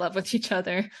like they're in love with each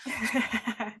other.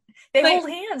 They hold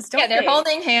hands, don't they? Yeah, they're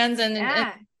holding hands, and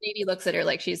Needy looks at her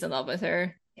like she's in love with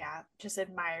her. Yeah, just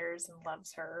admires and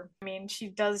loves her. I mean, she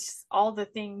does all the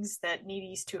things that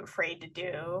Needy's too afraid to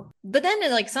do. But then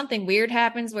like something weird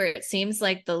happens where it seems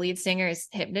like the lead singer is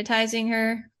hypnotizing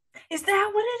her. Is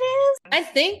that what it is? I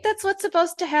think that's what's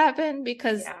supposed to happen,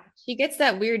 because she gets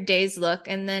that weird dazed look,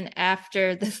 and then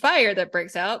after the fire that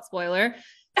breaks out, spoiler,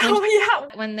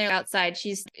 when they're outside,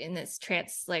 she's in this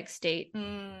trance like state.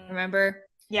 Remember?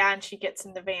 Yeah, and she gets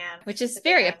in the van. Which is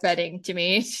very upsetting to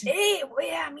me. Hey,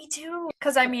 yeah, me too.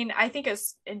 Because, I mean, I think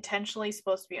it's intentionally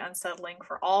supposed to be unsettling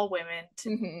for all women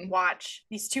to watch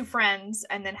these two friends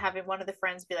and then having one of the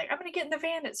friends be like, I'm going to get in the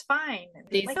van, it's fine. And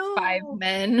these like, 5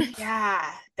 men. Yeah,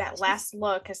 that last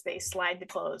look as they slide the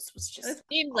clothes was just... It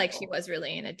seemed like she was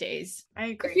really in a daze. I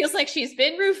agree. It feels like she's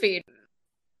been roofied.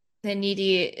 Then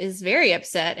Needy is very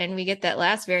upset, and we get that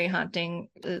last very haunting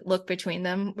look between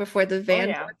them before the van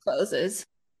door closes.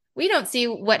 We don't see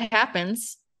what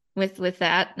happens with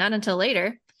that, not until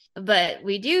later. But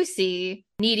we do see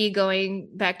Needy going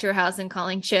back to her house and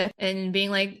calling Chip and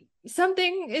being like,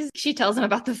 she tells him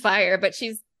about the fire, but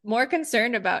she's more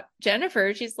concerned about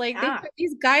Jennifer. She's like,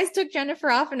 these guys took Jennifer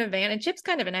off in a van, and Chip's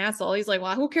kind of an asshole. He's like,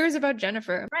 well, who cares about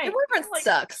Jennifer? Right. Her boyfriend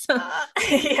sucks.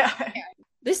 Yeah.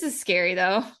 This is scary,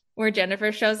 though, where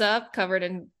Jennifer shows up covered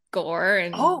in gore.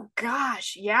 And oh,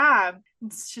 gosh. Yeah.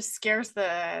 It just scares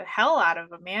the hell out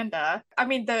of Amanda. I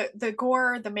mean, the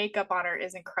gore, the makeup on her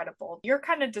is incredible. You're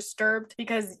kind of disturbed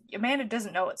because Amanda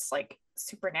doesn't know it's like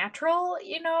supernatural,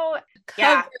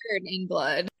 covered in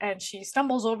blood. And she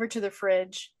stumbles over to the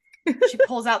fridge. She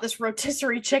pulls out this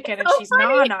rotisserie chicken and she's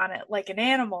gnawing on it like an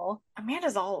animal.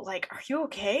 Amanda's all like, are you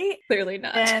okay? Clearly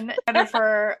not. And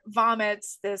Jennifer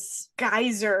vomits this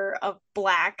geyser of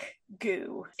black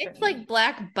goo. It's like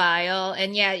black bile.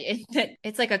 And yeah,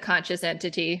 it's like a conscious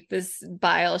entity, this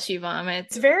bile she vomits.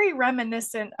 It's very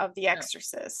reminiscent of The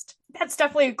Exorcist. That's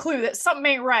definitely a clue that something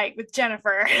ain't right with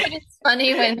Jennifer. But it's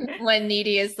funny when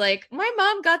Needy is like, my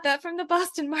mom got that from the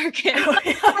Boston market.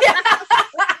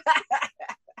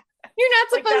 You're not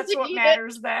supposed that's to what eat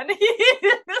matters it. Then.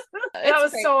 That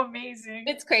was crazy. So amazing.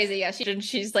 It's crazy. Yeah,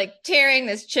 she's like tearing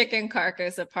this chicken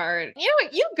carcass apart. You know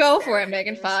what? You go for it,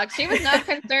 Megan Fox. She was not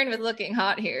concerned with looking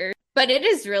hot here. But it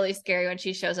is really scary when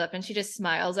she shows up and she just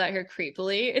smiles at her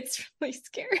creepily. It's really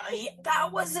scary.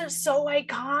 That was so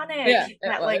iconic. Yeah,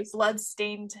 that like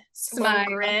blood-stained smile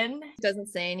grin. Doesn't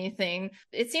say anything.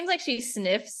 It seems like she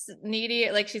sniffs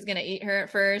Needy, like she's gonna eat her at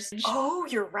first. Oh,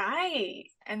 you're right.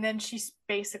 And then she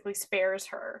basically spares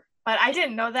her. But I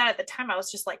didn't know that at the time. I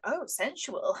was just like, oh,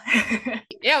 sensual.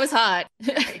 Yeah, it was hot.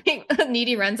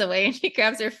 Needy runs away and she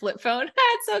grabs her flip phone.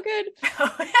 It's so good.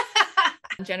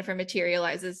 Jennifer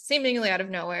materializes seemingly out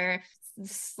of nowhere,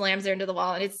 slams her into the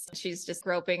wall, and she's just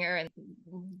groping her and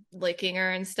licking her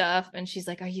and stuff. And she's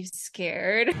like, are you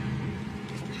scared?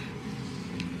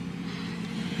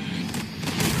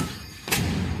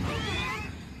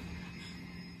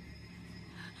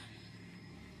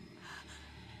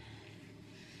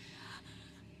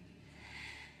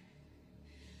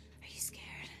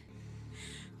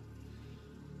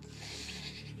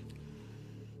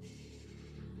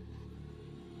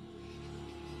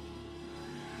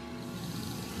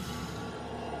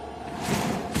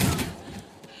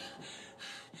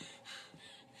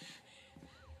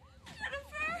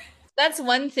 That's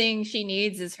one thing she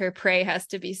needs, is her prey has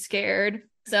to be scared.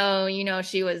 So,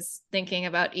 she was thinking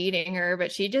about eating her,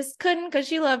 but she just couldn't because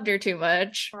she loved her too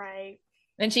much. Right.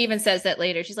 And she even says that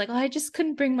later. She's like, oh, I just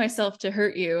couldn't bring myself to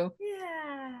hurt you.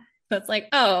 Yeah. So it's like,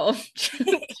 oh, true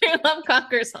love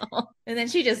conquers all. And then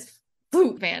she just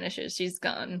vanishes. She's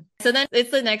gone. So then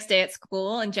it's the next day at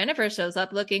school and Jennifer shows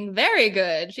up looking very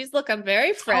good. She's looking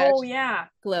very fresh. Oh, yeah.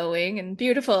 Glowing and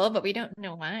beautiful, but we don't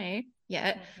know why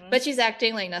yet. Mm-hmm. But she's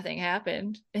acting like nothing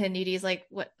happened. And Needy's like,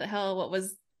 what the hell? What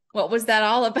was that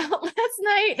all about last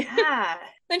night? Yeah.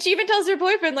 Then she even tells her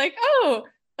boyfriend, like, oh,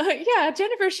 yeah,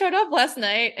 Jennifer showed up last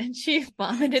night and she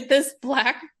vomited this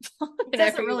black vomit. He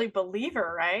doesn't really believe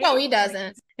her, right? No, he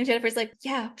doesn't. And Jennifer's like,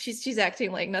 yeah, she's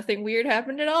acting like nothing weird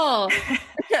happened at all.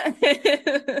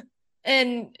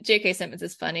 And J.K. Simmons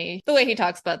is funny. The way he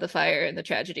talks about the fire and the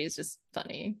tragedy is just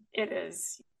funny. It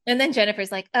is. And then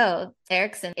Jennifer's like, oh,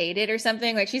 Erickson ate it or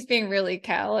something. Like, she's being really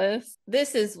callous.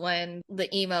 This is when the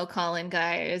emo Colin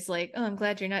guy is like, oh, I'm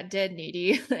glad you're not dead,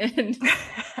 Needy.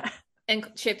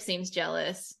 And Chip seems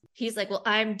jealous. He's like, well,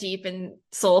 I'm deep and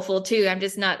soulful too. I'm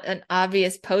just not an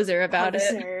obvious poser about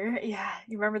Poser. Yeah.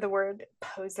 You remember the word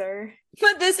poser?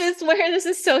 But this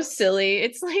is so silly.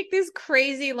 It's like this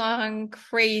crazy long,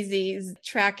 crazy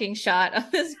tracking shot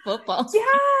of this football.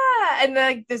 Yeah. And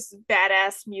like this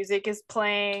badass music is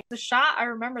playing. The shot I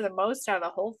remember the most out of the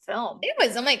whole film.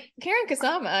 I'm like, Karyn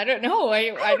Kusama. I don't know.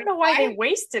 I don't know why they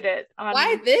wasted it on.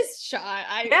 Why this shot?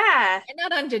 Yeah. And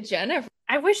not onto Jennifer.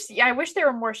 I wish there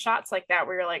were more shots like that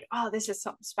where you're like, oh, this is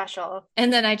something special.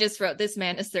 And then I just wrote, this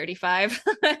man is 35.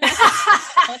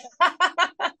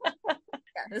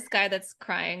 This guy that's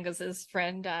crying because his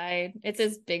friend died. It's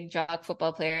his big jock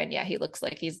football player. And yeah, he looks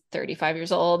like he's 35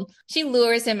 years old. She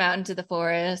lures him out into the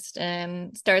forest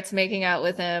and starts making out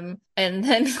with him. And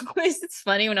then it's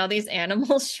funny when all these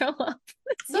animals show up.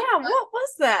 So yeah, what was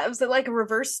that? Was it like a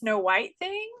reverse Snow White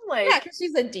thing? Like, yeah, because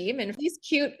she's a demon. These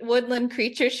cute woodland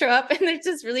creatures show up and there's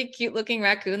this really cute looking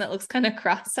raccoon that looks kind of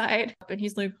cross-eyed. And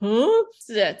he's like, huh?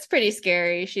 So it's pretty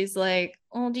scary. She's like,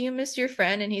 oh, do you miss your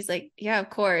friend? And he's like, yeah, of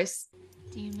course.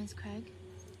 Do you miss Craig?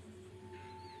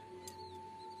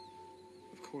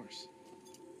 Of course.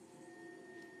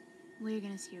 Well, you're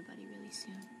gonna see your buddy really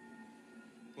soon.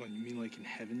 What, you mean like in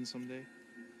heaven someday?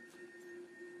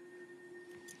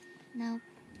 No.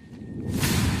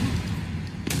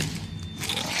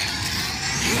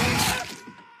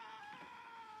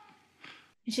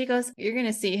 And she goes, you're going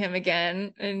to see him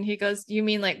again. And he goes, you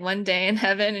mean like one day in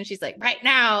heaven? And she's like, right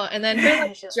now. And then her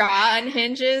like, jaw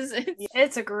unhinges.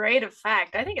 It's a great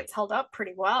effect. I think it's held up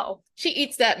pretty well. She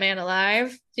eats that man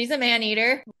alive. She's a man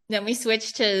eater. Then we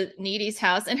switch to Needy's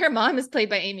house. And her mom is played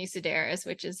by Amy Sedaris,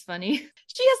 which is funny.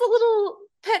 She has a little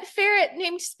pet ferret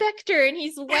named Spectre and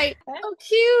he's white. Oh,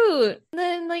 cute. And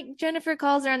then like Jennifer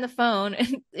calls her on the phone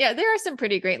and yeah, there are some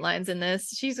pretty great lines in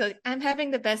this. She's like, I'm having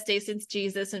the best day since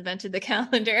Jesus invented the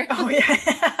calendar. Oh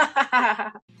yeah.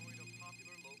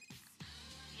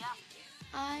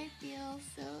 I feel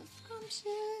so scrumptious.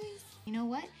 You know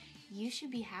what? You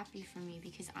should be happy for me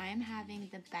because I'm having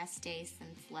the best day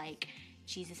since like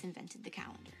Jesus invented the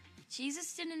calendar.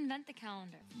 Jesus didn't invent the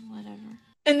calendar. Whatever.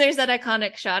 And there's that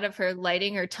iconic shot of her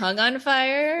lighting her tongue on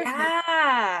fire.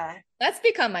 Yeah. That's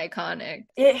become iconic.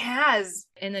 It has.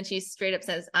 And then she straight up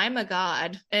says, I'm a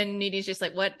god. And Needy's just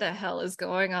like, what the hell is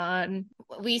going on?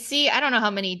 We see, I don't know how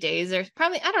many days, or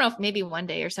probably, I don't know if maybe one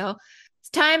day or so.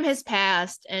 Time has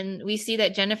passed and we see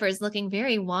that Jennifer is looking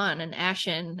very wan and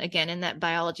ashen again in that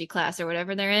biology class or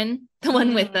whatever they're in. The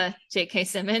one with the J.K.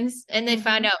 Simmons. And they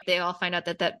all find out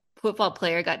that football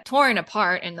player got torn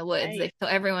apart in the woods. Right. So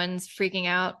everyone's freaking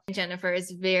out. Jennifer is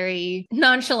very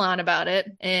nonchalant about it.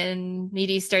 And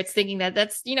Needy starts thinking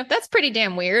that's pretty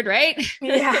damn weird, right?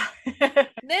 Yeah.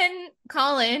 Then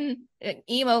Colin,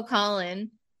 emo Colin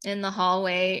in the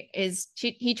hallway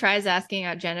he tries asking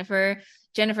out Jennifer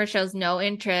Jennifer shows no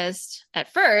interest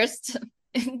at first.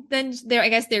 And then I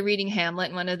guess they're reading Hamlet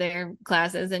in one of their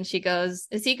classes, and she goes,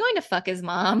 "Is he going to fuck his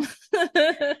mom?"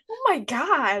 Oh my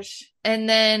gosh. And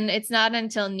then it's not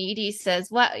until Needy says,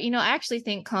 "Well, I actually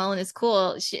think Colin is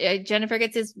cool." Jennifer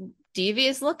gets this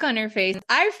devious look on her face.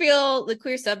 I feel the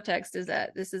queer subtext is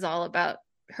that this is all about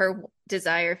her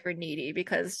desire for Needy,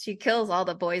 because she kills all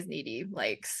the boys Needy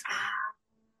likes.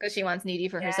 Because she wants Needy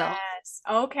for herself. Yes.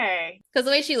 Okay. Because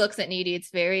the way she looks at Needy, it's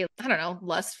very, I don't know,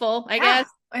 lustful, I guess.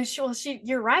 And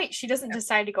you're right. She doesn't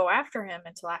decide to go after him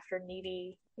until after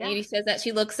Needy. Yeah. Needy says that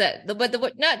she looks at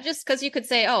but not just because you could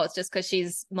say, oh, it's just because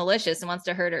she's malicious and wants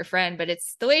to hurt her friend, but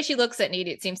it's the way she looks at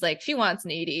Needy. It seems like she wants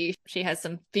Needy. She has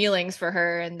some feelings for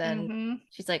her, and then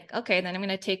she's like, okay, then I'm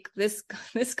gonna take this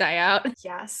guy out.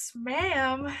 Yes,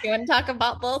 ma'am. You want to talk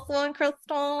about both one,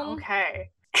 Crystal? Okay.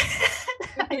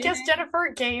 I guess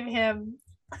Jennifer gave him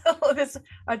this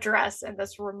address in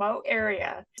this remote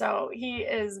area. So he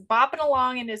is bopping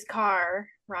along in his car,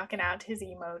 rocking out his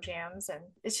emo jams, and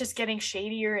it's just getting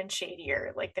shadier and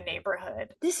shadier, like the neighborhood.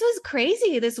 This was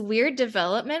crazy. This weird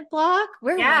development block.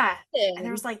 Where yeah. was And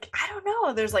there was like, I don't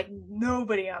know, there's like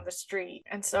nobody on the street.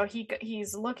 And so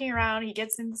he's looking around, he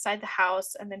gets inside the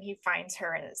house, and then he finds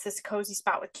her, and it's this cozy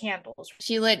spot with candles.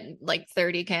 She lit like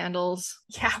 30 candles.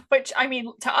 Yeah, which I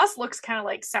mean, to us looks kind of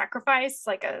like sacrifice,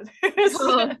 like a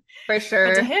for sure.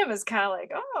 But to him is kind of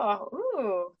like, oh,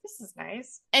 ooh, this is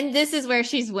nice. And this is where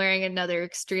she's wearing another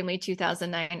extremely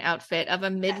 2009 outfit of a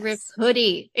midriff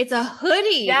hoodie. It's a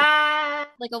hoodie. Yeah.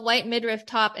 Like a white midriff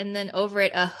top, and then over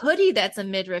it a hoodie that's a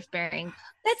midriff bearing.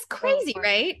 That's crazy,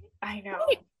 right? I know.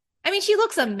 I mean, she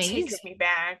looks amazing. It takes me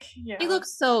back. Yeah. She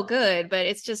looks so good, but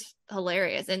it's just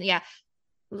hilarious. And yeah,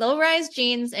 low-rise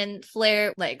jeans and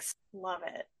flare legs. Love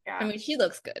it. Yeah. I mean, she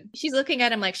looks good. She's looking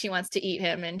at him like she wants to eat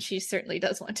him, and she certainly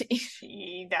does want to eat.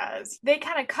 She does. They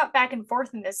kind of cut back and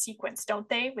forth in this sequence, don't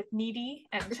they? With Needy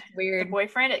and the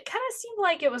boyfriend. It kind of seemed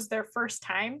like it was their first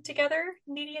time together,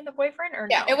 Needy and the boyfriend, or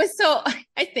yeah, no? It was so,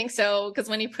 I think so, because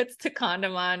when he puts the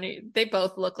condom on, they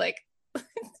both look like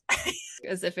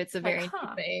as if it's a very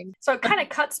new thing. So it kind of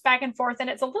cuts back and forth,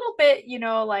 and it's a little bit,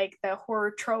 like the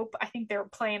horror trope. I think they're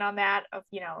playing on that of,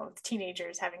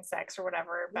 teenagers having sex or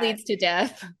whatever. But leads to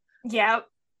death. Yeah.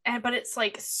 But it's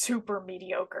like super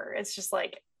mediocre. It's just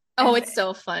like, oh, it's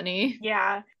so funny.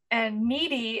 Yeah. And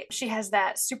Needy, she has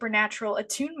that supernatural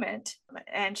attunement,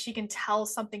 and she can tell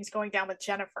something's going down with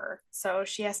Jennifer. So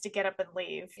she has to get up and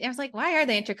leave. I was like, why are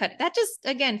they intercut? That just,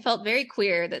 again, felt very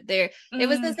queer that it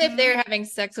was as if they're having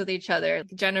sex with each other.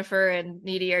 Jennifer and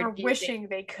Needy are wishing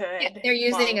they could. Yeah, they're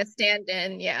using a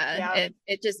stand-in. Yeah.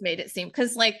 It just made it seem,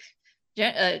 because like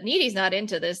Needy's not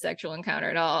into this sexual encounter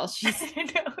at all. She's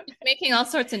making all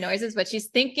sorts of noises, but she's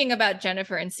thinking about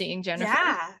Jennifer and seeing Jennifer.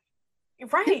 Yeah.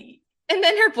 Right. And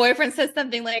then her boyfriend says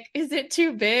something like, "Is it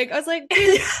too big?" I was like,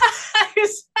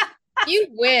 you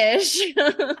wish.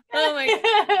 Oh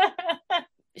my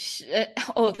God.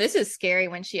 Oh, this is scary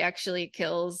when she actually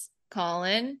kills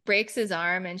Colin, breaks his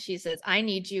arm, and she says, "I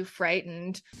need you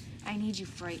frightened." I need you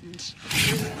frightened.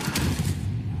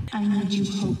 I need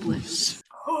you hopeless.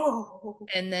 Oh.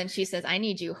 And then she says, "I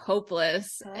need you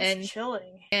hopeless." That's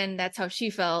chilling. And that's how she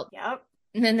felt. Yep.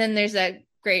 And then there's that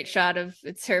great shot of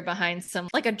it's her behind some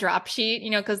like a drop sheet,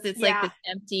 because it's like this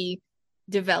empty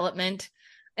development,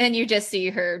 and you just see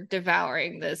her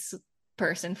devouring this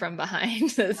person from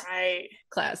behind. This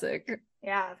classic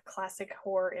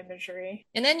horror imagery.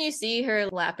 And then you see her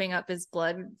lapping up his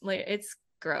blood. Like, it's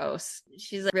gross.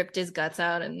 She's like ripped his guts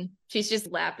out, and she's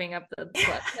just lapping up the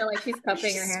blood. Like she's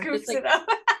cupping her hand, just like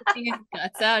ripping his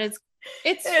guts out.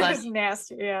 It's funny. It's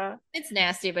nasty, yeah. It's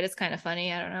nasty, but it's kind of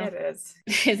funny. I don't know. It is.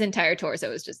 His entire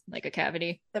torso is just like a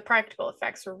cavity. The practical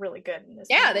effects were really good in this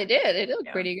movie. They did. It looked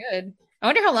pretty good. I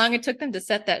wonder how long it took them to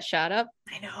set that shot up.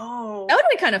 I know. That would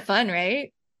be kind of fun,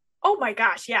 right? Oh my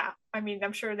gosh, yeah. I mean,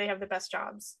 I'm sure they have the best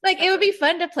jobs. Like, it would be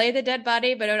fun to play the dead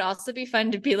body, but it would also be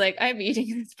fun to be like, I'm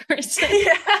eating this person.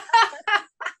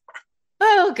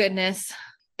 Oh, goodness.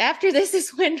 After this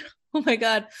is when, oh my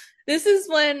God, this is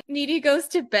when Needy goes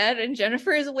to bed and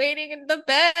Jennifer is waiting in the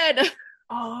bed.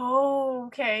 Oh,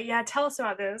 okay. Yeah, tell us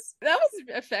about this. That was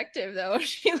effective, though.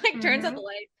 She like turns on the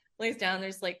light, lays down.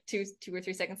 There's like two or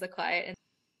 3 seconds of quiet. And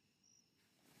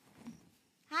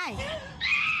hi.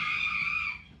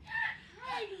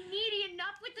 Hi, Needy,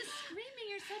 enough with the screaming.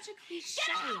 You're such a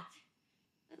cliche.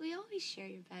 But we always share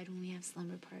your bed when we have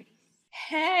slumber parties.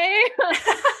 Hey.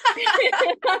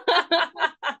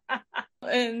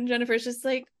 And Jennifer's just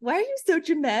like, why are you so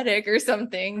dramatic or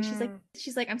something?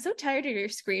 She's like, I'm so tired of your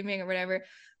screaming or whatever.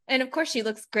 And of course she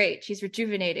looks great. She's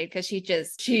rejuvenated because she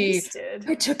Feasted.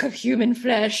 partook of human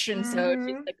flesh. And so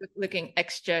she's Mhm. like looking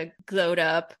extra glowed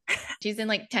up. She's in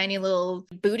like tiny little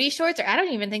booty shorts, or I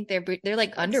don't even think they're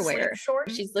like underwear. Sleep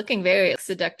shorts. She's looking very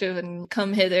seductive and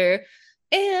come hither.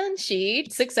 And she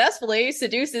successfully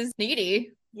seduces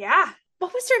Needy. Yeah.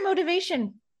 What was her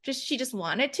motivation? She just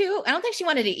wanted to? I don't think she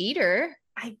wanted to eat her.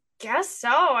 I guess so.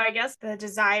 I guess the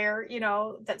desire,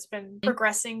 that's been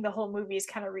progressing the whole movie has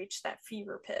kind of reached that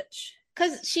fever pitch.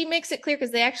 Because she makes it clear,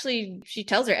 because she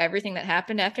tells her everything that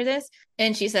happened after this.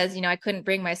 And she says, I couldn't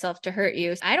bring myself to hurt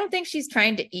you. I don't think she's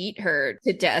trying to eat her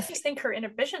to death. I think her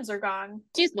inhibitions are gone.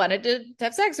 She just wanted to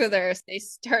have sex with her. They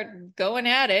start going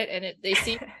at it, and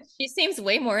she seems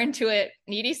way more into it.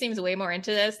 Needy seems way more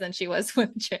into this than she was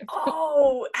with Jim.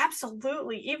 Oh,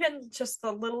 absolutely. Even just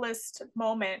the littlest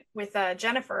moment with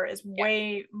Jennifer is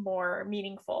way more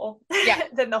meaningful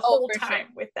than the whole time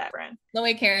with that friend. The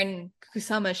way Karyn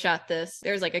Kusama shot this,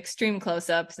 there's like extreme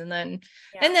close-ups, and then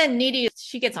Needy,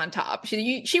 she gets on top.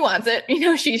 She wants it,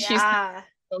 she's the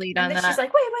lead on that. She's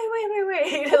like,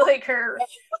 wait, like her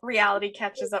reality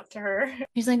catches up to her.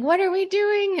 She's like, what are we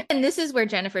doing? And this is where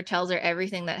Jennifer tells her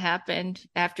everything that happened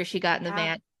after she got in the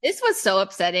van. This was so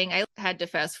upsetting. I had to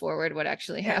fast forward what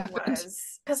actually happened.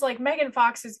 Because like Megan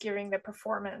Fox is giving the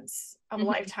performance of a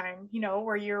lifetime,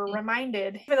 where you're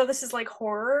reminded, even though this is like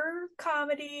horror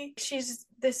comedy, she's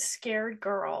this scared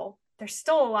girl. There's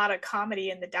still a lot of comedy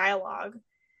in the dialogue,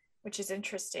 which is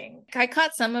interesting. I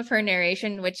caught some of her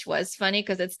narration, which was funny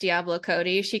because it's Diablo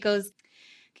Cody. She goes,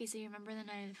 okay, so you remember the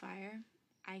night of the fire?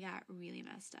 I got really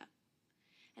messed up.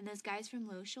 And those guys from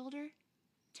Low Shoulder,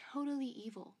 totally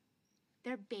evil.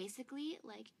 They're basically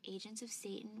like agents of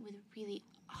Satan with really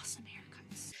awesome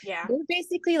haircuts. Yeah. They're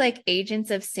basically like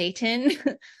agents of Satan.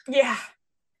 Yeah.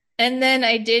 And then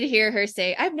I did hear her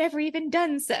say, I've never even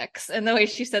done sex. And the way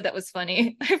she said that was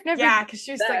funny. I've never. Yeah, because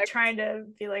she's like trying to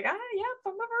be like, I'm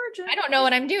a virgin. I don't know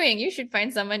what I'm doing. You should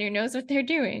find someone who knows what they're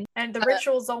doing. And the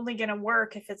ritual's only going to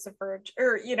work if it's a virgin,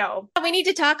 or, We need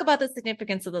to talk about the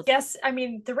significance of those. Yes, I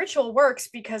mean, the ritual works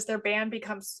because their band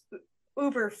becomes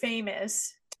uber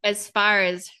famous. As far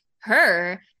as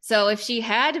her, so if she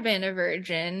had been a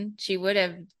virgin, she would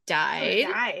have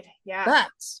died. Yeah.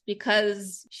 But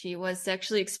because she was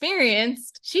sexually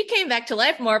experienced, she came back to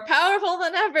life more powerful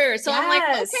than ever. So I'm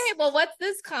like, okay, well, what's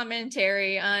this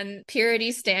commentary on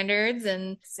purity standards?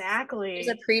 And exactly, there's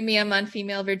a premium on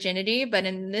female virginity. But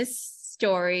in this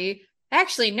story,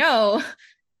 actually, no,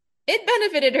 it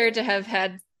benefited her to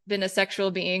have been a sexual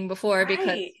being before,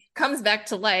 because it comes back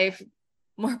to life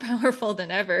more powerful than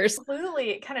ever.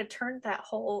 Absolutely. It kind of turned that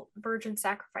whole virgin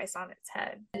sacrifice on its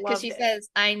head. Because she says,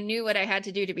 I knew what I had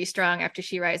to do to be strong after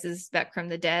she rises back from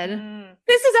the dead.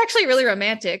 This is actually really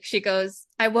romantic. She goes,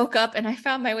 I woke up and I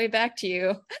found my way back to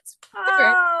you. That's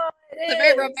it's a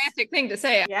very romantic thing to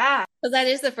say. Yeah. Because that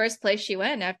is the first place she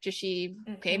went after she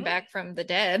came back from the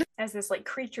dead. As this like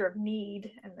creature of need.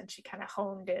 And then she kind of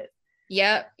honed it.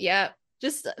 Yep.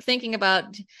 Just thinking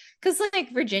about, because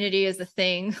like virginity is a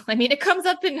thing. I mean, it comes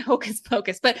up in Hocus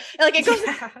Pocus, but like it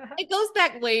goes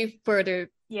back way further.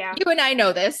 Yeah. You and I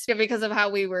know this because of how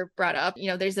we were brought up.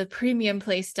 There's a premium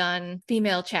placed on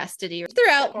female chastity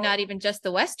throughout, not even just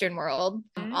the Western world,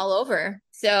 all over.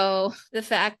 So the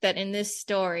fact that in this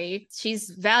story, she's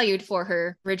valued for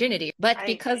her virginity, but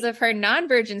because of her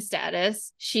non-virgin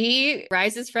status, she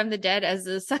rises from the dead as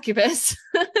a succubus.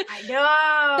 I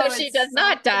know. So she does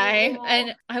not die.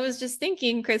 And I was just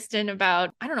thinking, Kristen,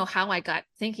 about, I don't know how I got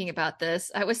thinking about this.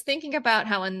 I was thinking about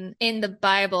how in the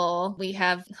Bible, we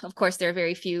have, of course, there are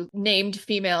very few named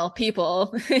female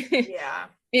people. Yeah.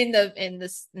 In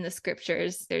the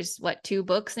scriptures, there's 2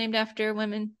 books named after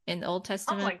women in the Old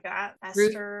Testament? Something like that.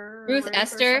 Ruth,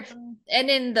 Esther. And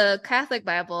in the Catholic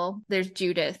Bible, there's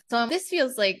Judith. So this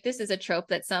feels like this is a trope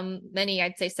that many,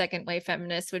 I'd say, second wave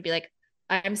feminists would be like,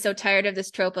 I'm so tired of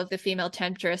this trope of the female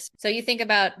temptress. So you think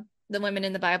about the women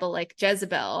in the Bible like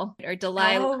Jezebel or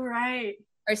Delilah. Oh, right.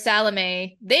 Or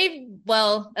Salome,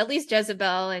 at least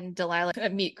Jezebel and Delilah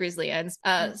meet grisly ends.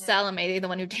 Salome, the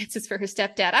one who dances for her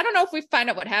stepdad. I don't know if we find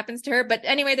out what happens to her, but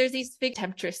anyway, there's these big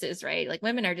temptresses, right? Like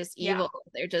women are just evil.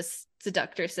 Yeah. They're just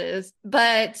seductresses.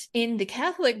 But in the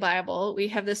Catholic Bible, we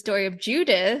have the story of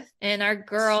Judith and our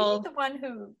girl. Is she the one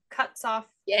who cuts off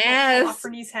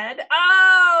Offerny's head?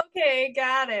 Oh, okay,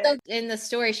 got it. So in the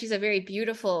story, she's a very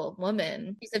beautiful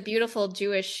woman. She's a beautiful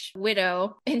Jewish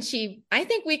widow. And I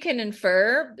think we can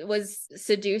infer, was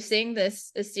seducing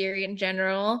this Assyrian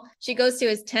general. She goes to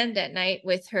his tent at night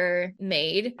with her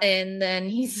maid, and then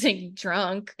he's like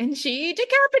drunk and she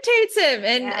decapitates him.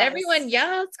 And everyone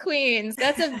yells queens.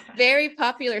 That's a very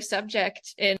popular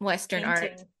subject in Western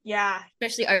art. Yeah.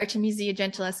 Especially Artemisia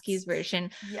Gentileschi's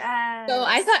version. Yes. So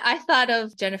I thought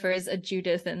of Jennifer as a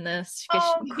Judith in this.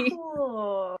 Oh,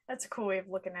 cool. That's a cool way of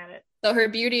looking at it. So her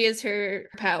beauty is her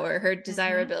power, her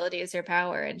desirability is her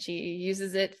power, and she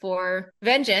uses it for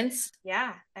vengeance.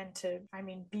 Yeah, and to, I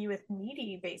mean, be with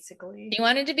Needy, basically. He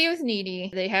wanted to be with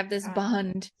Needy. They have this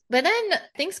bond. But then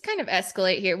things kind of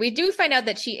escalate here. We do find out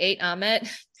that she ate Amit.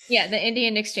 Yeah, the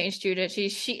Indian exchange student.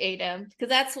 She ate him. Because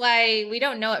that's why we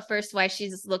don't know at first why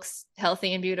she looks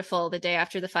healthy and beautiful the day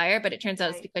after the fire, but it turns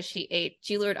out it's because she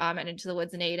lured Amit into the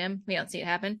woods and ate him. We don't see it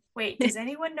happen. Wait, does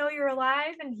anyone know you're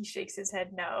alive? And he shakes his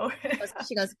head no.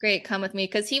 She goes, great, come with me.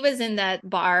 Because he was in that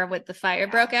bar with the fire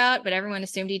broke out, but everyone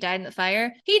assumed he died in the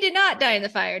fire. He did not die in the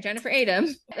fire. Jennifer ate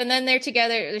him. And then they're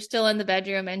together. They're still in the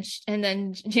bedroom. And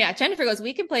then Jennifer goes,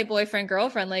 we can play boyfriend,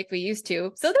 girlfriend like we used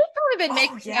to. So they've probably been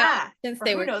making out since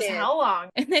they were kids. How long?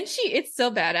 And then it's so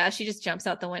badass. She just jumps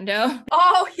out the window.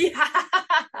 Oh, yeah.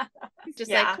 Just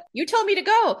like, you told me to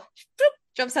go.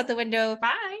 Jumps out the window.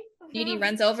 Bye. Needy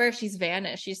runs over. She's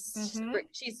vanished. She's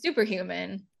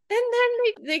superhuman. And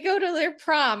then they go to their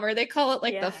prom, or they call it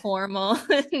like the formal.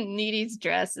 Needy's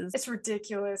dress it's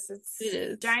ridiculous. It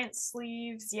is giant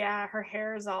sleeves. Yeah, her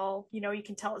hair is all, you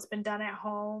can tell it's been done at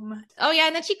home. Oh yeah,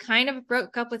 and then she kind of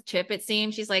broke up with Chip, it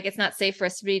seems. She's like, it's not safe for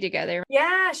us to be together.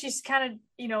 Yeah, she's kind of,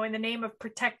 in the name of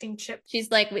protecting Chip. She's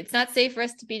like, it's not safe for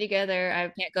us to be together.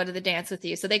 I can't go to the dance with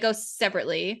you. So they go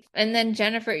separately. And then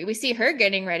Jennifer, we see her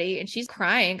getting ready and she's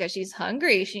crying because she's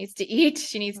hungry. She needs to eat.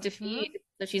 She needs to feed.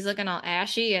 So she's looking all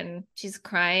ashy and she's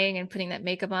crying and putting that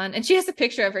makeup on. And she has a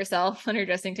picture of herself on her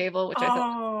dressing table, which I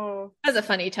thought was a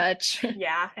funny touch.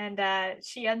 Yeah. And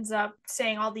she ends up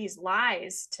saying all these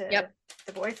lies to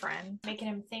the boyfriend, making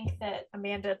him think that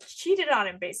Amanda cheated on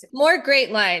him, basically. More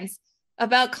great lines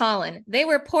about Colin. They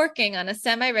were porking on a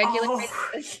semi-regular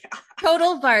basis.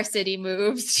 Total varsity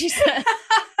moves, she said.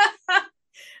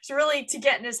 It's really to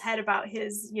get in his head about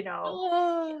his,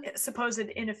 supposed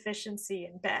inefficiency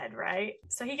in bed, right?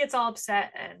 So he gets all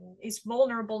upset and he's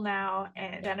vulnerable now,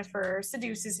 and Jennifer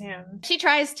seduces him. She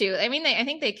tries to. I mean, I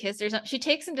think they kiss or something. She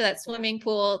takes him to that swimming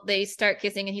pool. They start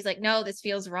kissing and he's like, no, this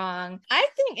feels wrong. I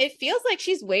think it feels like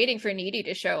she's waiting for Needy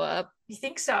to show up. You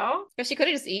think so? Because she could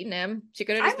have just eaten him. She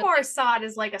could have just saw it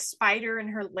as like a spider in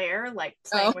her lair, like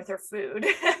playing with her food.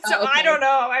 So I don't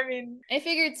know. I mean, I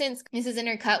figured since this is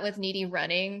intercut with Needy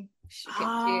running,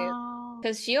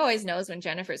 because she always knows when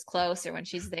Jennifer's close or when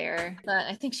she's there. But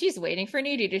I think she's waiting for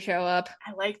Needy to show up.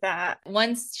 I like that.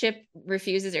 Once Chip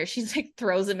refuses her, she's like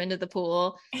throws him into the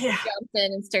pool, jumps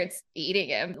in and starts eating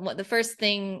him. The first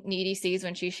thing Needy sees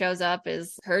when she shows up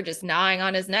is her just gnawing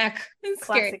on his neck. It's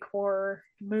classic scary. Horror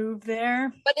move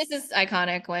there. But this is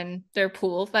iconic when their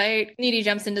pool fight. Needy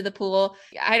jumps into the pool.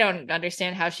 I don't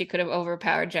understand how she could have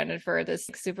overpowered Jennifer, this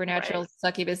supernatural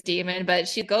succubus demon, but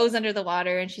she goes under the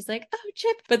water and she's like, oh,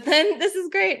 Chip. But then this is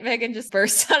great. Megan just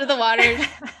bursts out of the water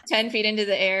 10 feet into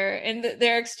the air, and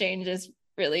their exchange is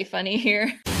really funny here.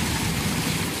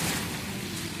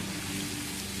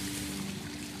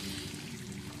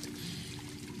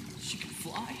 She can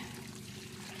fly.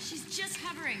 She's just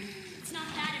hovering. It's not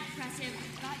that impressive.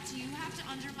 God, do you have to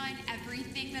undermine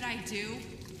everything that I do?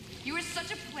 You are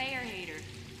such a player hater.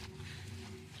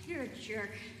 You're a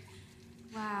jerk.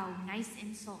 Wow, nice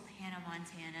insult, Hannah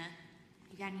Montana.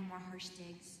 You got any more harsh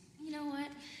digs? You know what?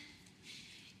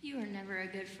 You were never a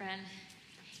good friend.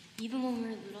 Even when we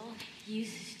were little, you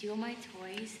used to steal my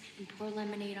toys and pour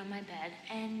lemonade on my bed.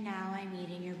 And now I'm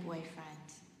eating your boyfriend.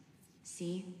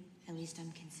 See? At least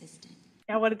I'm consistent.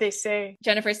 Yeah, what did they say?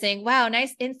 Jennifer saying, wow,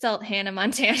 nice insult, Hannah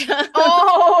Montana.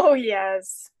 Oh,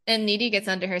 yes. And Needy gets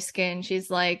under her skin. She's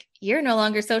like, you're no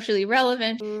longer socially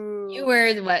relevant. Ooh. You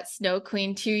were, Snow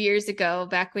Queen 2 years ago,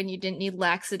 back when you didn't need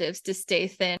laxatives to stay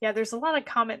thin. Yeah, there's a lot of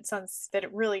comments on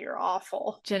that really are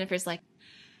awful. Jennifer's like,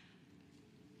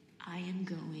 I am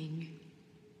going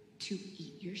to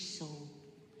eat your soul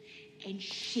and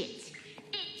shit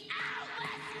it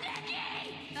out, Nikki!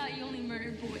 Thought you only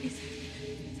murdered boys.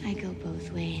 I go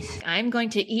both ways. I'm going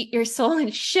to eat your soul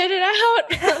and shit it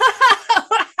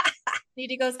out.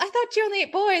 Needy goes, I thought you only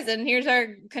ate boys. And here's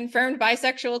our confirmed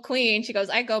bisexual queen. She goes,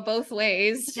 I go both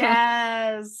ways.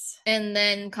 Yes. And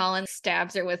then Colin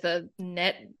stabs her with a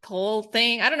net pole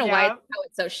thing. I don't know how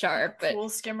it's so sharp. But pool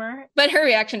skimmer. But her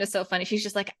reaction is so funny. She's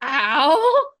just like, ow.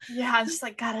 Yeah, just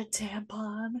like, got a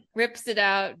tampon. Rips it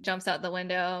out, jumps out the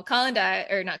window.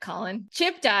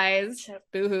 Chip dies.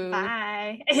 Boo-hoo.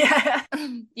 Bye. Yeah.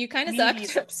 You kind of sucked.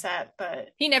 He's upset,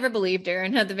 but he never believed her.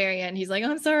 And at the very end, he's like,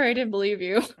 I'm sorry, I didn't believe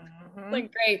you.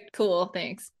 Like, great, cool,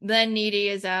 thanks. Then Needy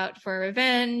is out for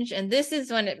revenge. And this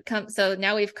is when it comes. So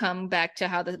now we've come back to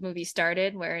how the movie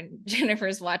started, where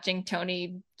Jennifer's watching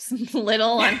Tony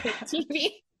Little on her TV.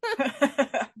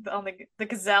 On the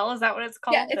Gazelle, is that what it's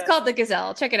called? Yeah, it's called the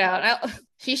Gazelle. Check it out.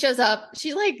 She shows up.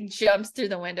 She like jumps through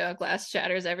the window. Glass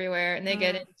shatters everywhere. And they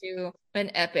get into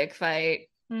an epic fight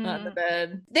on the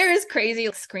bed. There is crazy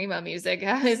screamo music,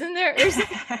 isn't there? There's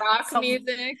rock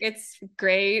music. It's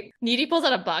great. Needy pulls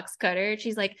out a box cutter.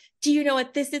 She's like, do you know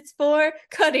what this is for?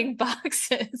 Cutting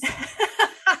boxes.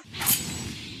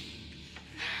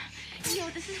 You know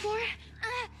what this is for?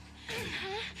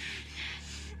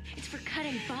 It's for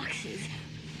cutting boxes.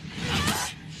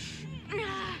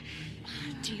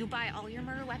 Do you buy all your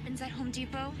murder weapons at Home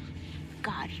Depot?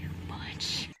 God, you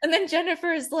butch. And then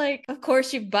Jennifer's like, of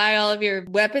course you buy all of your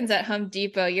weapons at Home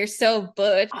Depot. You're so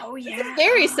butch. Oh, yeah. It's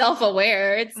very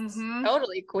self-aware. It's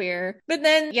totally queer. But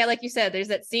then, yeah, like you said, there's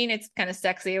that scene. It's kind of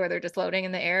sexy where they're just floating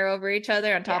in the air over each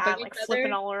other on top of each other.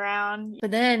 Flipping all around. But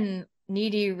then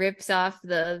Needy rips off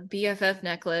the BFF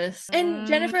necklace and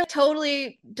Jennifer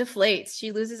totally deflates.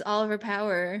 She loses all of her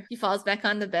power. She falls back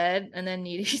on the bed and then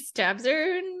Needy stabs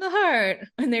her in the heart.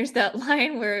 And there's that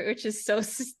line which is so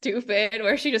stupid,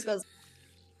 where she just goes,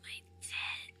 my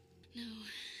tit. No,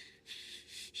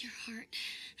 your heart.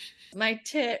 My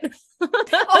tit.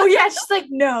 Oh yeah, she's like,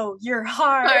 no, your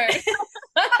heart.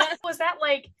 Was that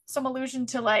like some allusion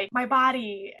to like my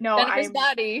body? No, Jennifer's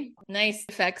body. Nice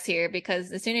effects here,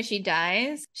 because as soon as she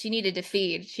dies, she needed to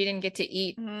feed. She didn't get to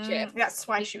eat chips. That's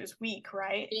why she was weak,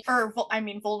 right? Or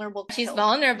vulnerable. She's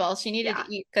vulnerable. She needed to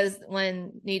eat, because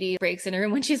when Needy breaks in her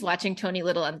room when she's watching Tony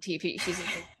Little on TV,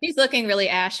 she's looking really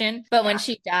ashen. But when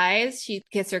she dies, she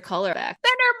gets her color back.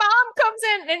 Then her mom comes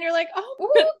in and you're like, oh,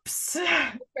 oops.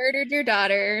 Murdered your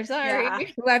daughter. Sorry.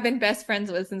 Who I've been best friends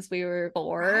with since we were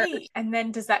 4. Right. And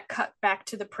then does that cut back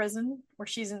to the prison where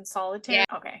she's in solitary?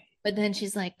 Yeah. Okay. But then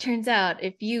she's like, turns out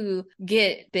if you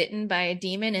get bitten by a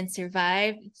demon and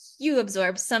survive, you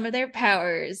absorb some of their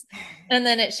powers. And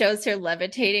then it shows her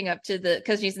levitating up to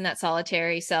because she's in that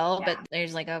solitary cell, but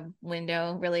there's like a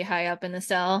window really high up in the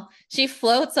cell. She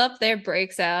floats up there,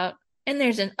 breaks out. And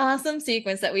there's an awesome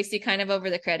sequence that we see kind of over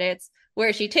the credits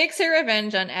where she takes her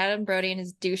revenge on Adam Brody and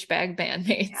his douchebag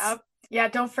bandmates. Yep. Yeah,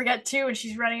 don't forget too, when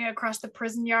she's running across the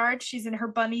prison yard, she's in her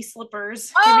bunny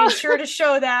slippers. They made sure to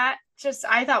show that.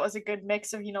 I thought was a good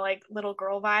mix of, like little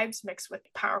girl vibes mixed with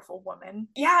powerful woman.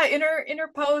 Yeah,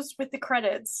 interposed with the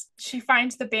credits, she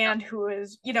finds the band who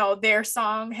is, their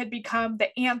song had become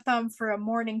the anthem for a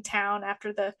mourning town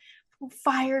after the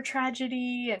fire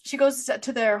tragedy, and she goes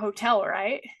to their hotel,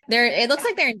 right? It looks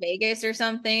like they're in Vegas or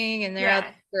something, and they're out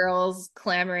girls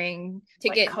clamoring to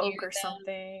get coke or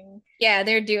something. Yeah,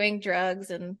 they're doing drugs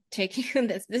and taking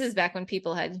this is back when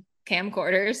people had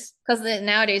camcorders, because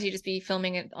nowadays you just be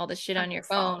filming all this shit on your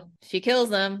phone. She kills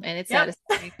them and it's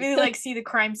satisfying. We see the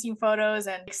crime scene photos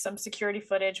and some security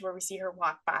footage where we see her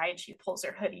walk by and she pulls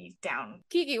her hoodie down.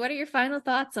 Kiki, what are your final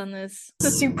thoughts on this?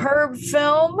 Superb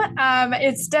film.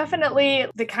 It's definitely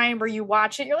the kind where you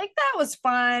watch it, you're like, that was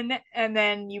fun, and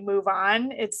then you move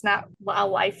on. It's not a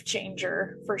life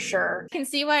changer for sure. I can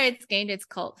see why it's gained its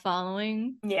cult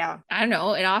following. Yeah, I don't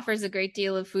know, it offers a great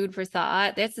deal of food for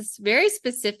thought. That's a very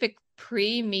specific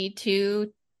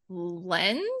pre-MeToo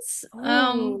lens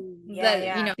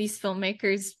that these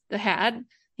filmmakers had.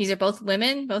 These are both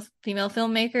women, both female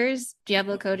filmmakers,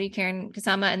 Diablo Cody, Karyn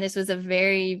Kusama, and this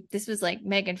was like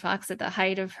Megan Fox at the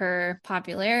height of her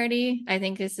popularity. I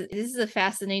think this is a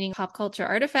fascinating pop culture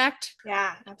artifact.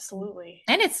 Yeah, absolutely.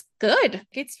 And it's good.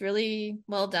 It's really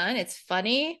well done. It's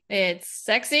funny. It's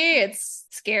sexy. It's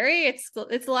scary. It's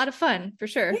a lot of fun for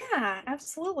sure. Yeah,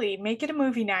 absolutely. Make it a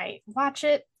movie night. Watch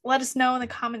it. Let us know in the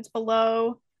comments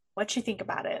below what you think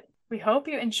about it. We hope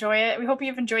you enjoy it. We hope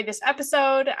you've enjoyed this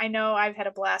episode. I know I've had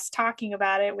a blast talking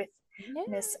about it with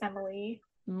Miss Emily.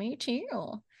 Me too.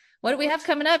 What do we have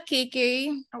coming up,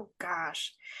 Kiki? Oh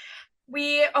gosh. Do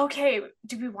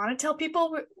we want to tell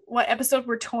people what episode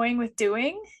we're toying with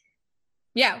doing?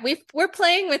 Yeah, we're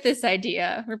playing with this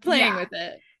idea. We're playing with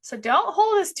it. So don't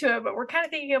hold us to it, but we're kind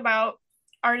of thinking about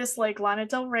artists like Lana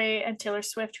Del Rey and Taylor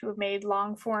Swift who have made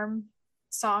long form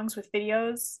songs with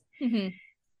videos. Mm-hmm.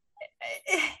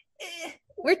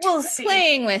 We're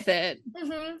playing with it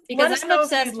because I'm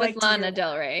obsessed with Lana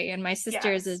Del Rey, and my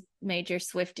sister is a major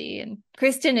Swiftie, and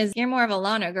Kristen you're more of a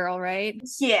Lana girl, right?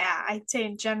 Yeah, I'd say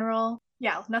in general,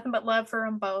 nothing but love for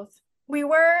them both. We've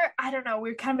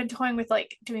kind of been toying with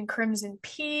like doing Crimson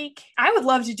Peak. I would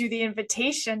love to do The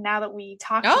Invitation now that we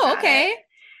talked about it.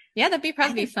 Yeah, that'd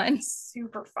probably be fun.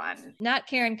 Super fun. Not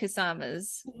Karyn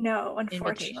Kusama's. No,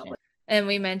 unfortunately. Invitation. And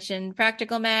we mentioned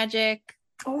Practical Magic,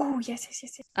 Oh, yes.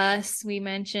 Us, we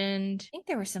mentioned. I think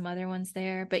there were some other ones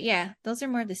there, but yeah, those are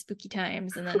more of the spooky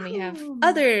times. And then we have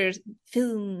other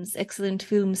films, excellent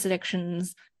film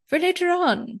selections for later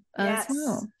on as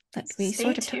well. That we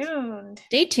Stay tuned.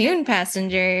 Stay tuned,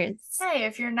 passengers. Hey,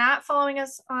 if you're not following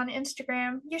us on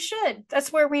Instagram, you should.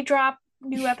 That's where we drop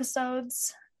new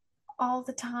episodes all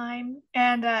the time.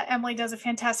 And Emily does a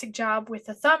fantastic job with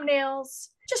the thumbnails.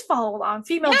 Just follow along.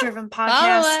 Female Driven Podcast.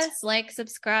 Follow us, like,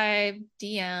 subscribe,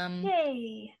 DM.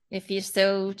 Yay. If you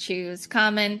so choose,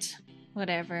 comment,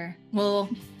 whatever. We'll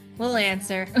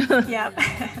answer. Yep.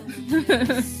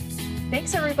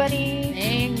 Thanks, everybody.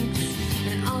 Thanks.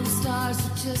 And all the stars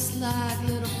are just like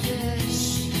little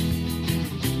fish.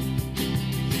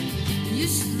 You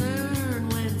should learn